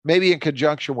 maybe in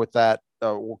conjunction with that,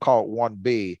 we'll call it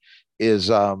 1B,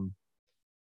 is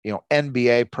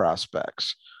NBA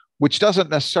prospects, which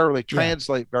doesn't necessarily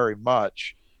translate very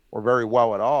much or very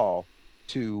well at all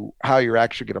to how you're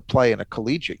actually going to play in a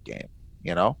collegiate game,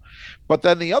 But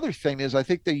then the other thing is, I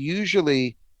think they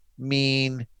usually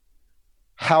mean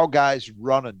how guys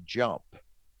run and jump,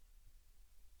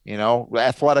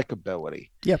 athletic ability.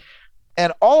 Yep.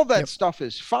 And all of that stuff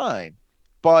is fine.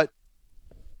 But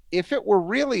if it were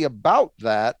really about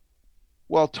that,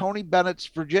 well, Tony Bennett's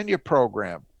Virginia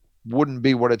program wouldn't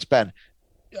be what it's been.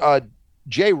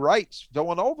 Jay Wright's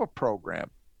Villanova program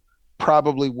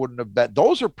probably wouldn't have been.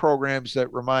 Those are programs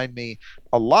that remind me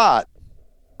a lot,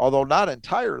 although not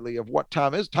entirely, of what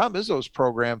Tom Izzo's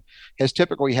program has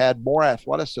typically had more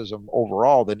athleticism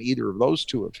overall than either of those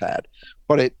two have had.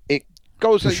 But it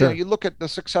goes, sure. You look at the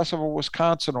success of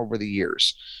Wisconsin over the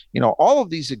years, all of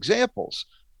these examples.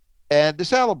 And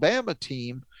this Alabama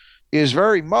team is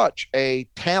very much a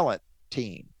talent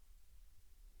team.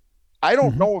 I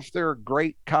don't know if they're a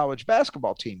great college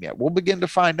basketball team yet. We'll begin to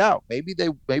find out. Maybe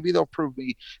they'll prove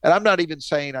me. And I'm not even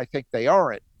saying I think they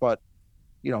aren't, but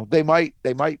they might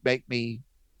make me,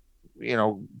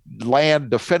 land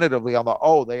definitively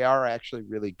on they are actually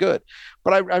really good.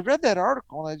 But I read that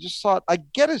article and I just thought, I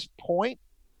get his point,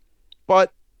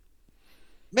 but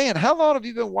man, how long have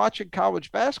you been watching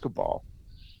college basketball?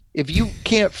 If you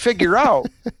can't figure out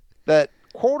that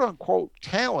quote unquote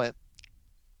talent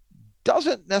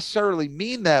doesn't necessarily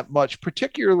mean that much,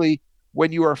 particularly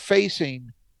when you are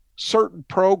facing certain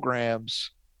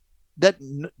programs that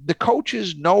the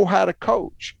coaches know how to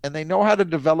coach and they know how to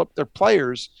develop their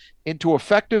players into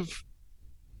effective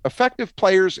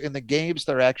players in the games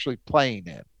they're actually playing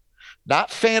in, not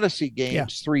fantasy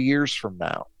games 3 years from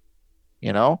now,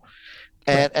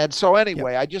 And so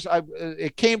anyway,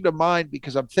 it came to mind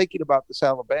because I'm thinking about this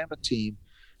Alabama team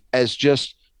as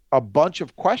just a bunch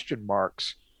of question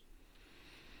marks,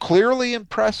 clearly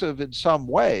impressive in some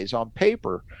ways on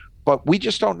paper, but we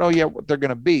just don't know yet what they're going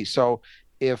to be. So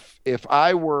if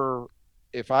I were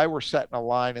setting a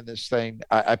line in this thing,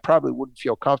 I probably wouldn't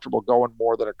feel comfortable going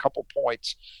more than a couple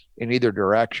points in either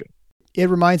direction. It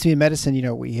reminds me in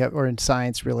medicine, we have, or in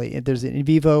science really, there's an in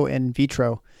vivo and in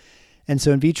vitro. And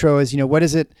so in vitro is, what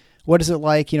is it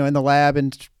like, in the lab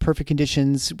in perfect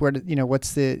conditions, where,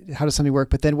 how does something work?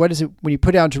 But then what is it when you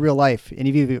put it out into real life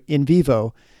in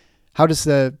vivo, how does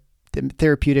the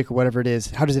therapeutic or whatever it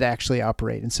is, how does it actually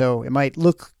operate? And so it might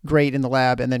look great in the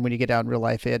lab, and then when you get out in real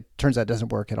life, it turns out it doesn't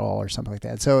work at all or something like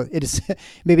that. So it is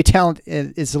maybe talent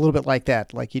is a little bit like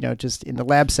that, like, just in the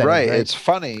lab setting. Right. It's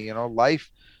funny, life,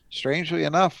 strangely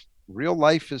enough, real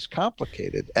life is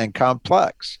complicated and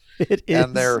complex. It is.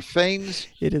 And there are things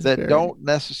that don't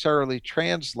necessarily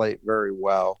translate very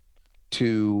well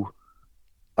to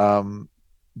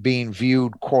being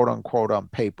viewed, quote unquote, on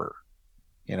paper.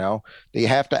 They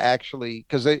have to actually,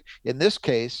 because in this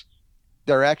case,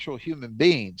 they're actual human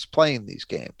beings playing these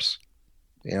games,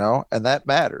 and that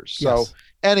matters. Yes. So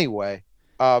anyway,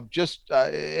 just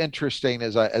interesting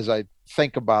as I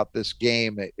think about this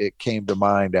game, it came to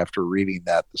mind after reading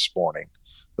that this morning,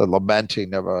 the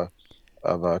lamenting of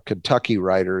a Kentucky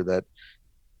writer that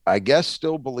I guess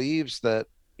still believes that,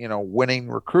 winning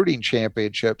recruiting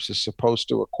championships is supposed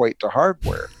to equate to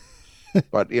hardware.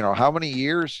 But how many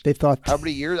years they thought? How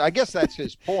many years? I guess that's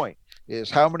his point. Is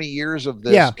how many years of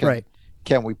this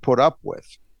can we put up with?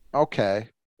 Okay,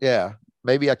 yeah,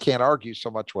 maybe I can't argue so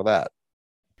much with that.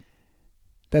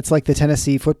 That's like the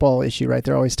Tennessee football issue, right?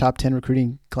 They're always top 10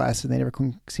 recruiting class, and they never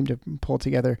seem to pull it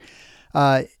together.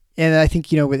 And I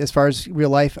think as far as real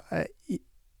life,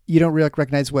 you don't really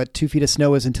recognize what 2 feet of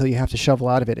snow is until you have to shovel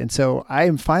out of it. And so I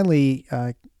am finally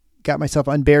got myself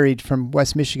unburied from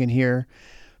West Michigan here.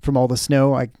 From all the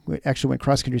snow, I actually went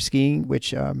cross-country skiing,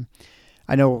 which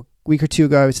I know a week or two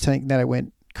ago I was telling that I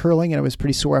went curling, and I was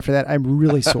pretty sore after that. I'm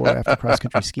really sore after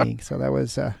cross-country skiing. So that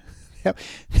was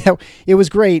it was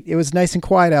great. It was nice and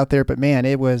quiet out there, but man,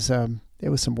 it was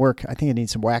some work. I think I need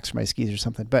some wax for my skis or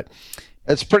something. But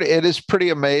it is pretty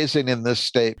amazing in this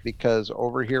state, because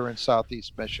over here in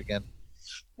Southeast Michigan,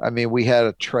 I mean, we had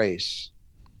a trace.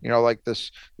 Like the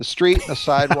street and the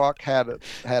sidewalk had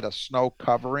a snow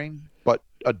covering, but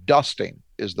a dusting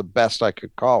is the best I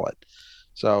could call it.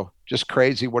 So just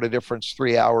crazy what a difference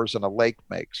 3 hours in a lake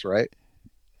makes, right?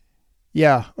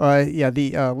 Yeah.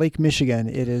 The Lake Michigan,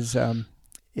 it is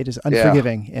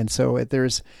unforgiving. Yeah. And so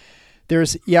there's,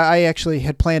 I actually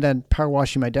had planned on power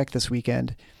washing my deck this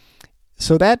weekend.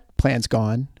 So that plan's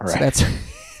gone. Right. So that's,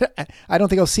 I don't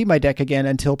think I'll see my deck again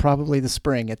until probably the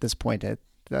spring at this point,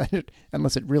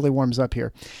 unless it really warms up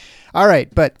here. All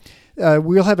right. But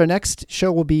we'll have our next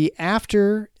show will be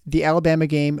after the Alabama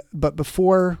game, but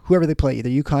before whoever they play, either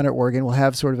UConn or Oregon. We'll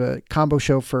have sort of a combo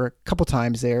show for a couple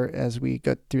times there as we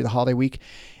go through the holiday week.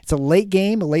 It's a late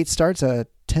game, a late start. It's a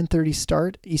 10:30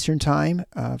 start Eastern time.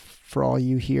 For all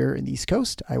you here in the East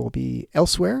Coast, I will be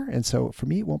elsewhere, and so for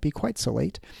me, it won't be quite so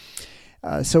late.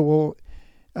 So we'll,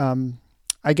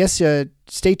 I guess,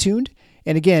 stay tuned.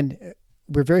 And again,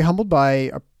 we're very humbled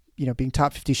by being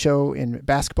top 50 show in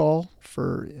basketball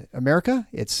for America.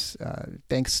 It's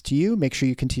thanks to you. Make sure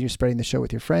you continue spreading the show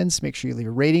with your friends. Make sure you leave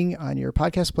a rating on your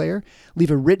podcast player.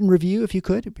 Leave a written review if you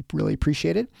could. We'd really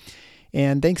appreciate it.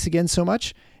 And thanks again so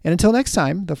much. And until next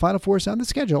time, the Final Four is on the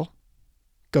schedule.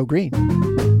 Go Green.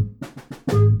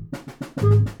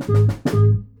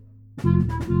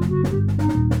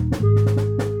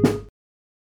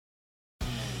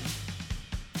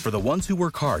 For the ones who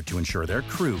work hard to ensure their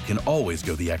crew can always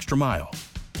go the extra mile,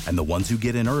 and the ones who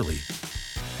get in early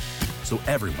so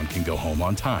everyone can go home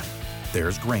on time,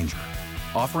 there's Grainger,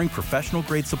 offering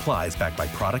professional-grade supplies backed by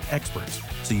product experts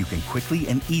so you can quickly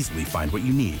and easily find what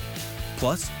you need.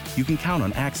 Plus, you can count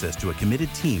on access to a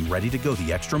committed team ready to go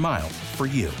the extra mile for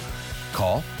you.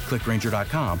 Call, click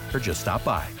Grainger.com, or just stop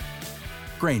by.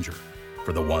 Grainger,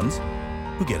 for the ones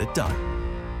who get it done.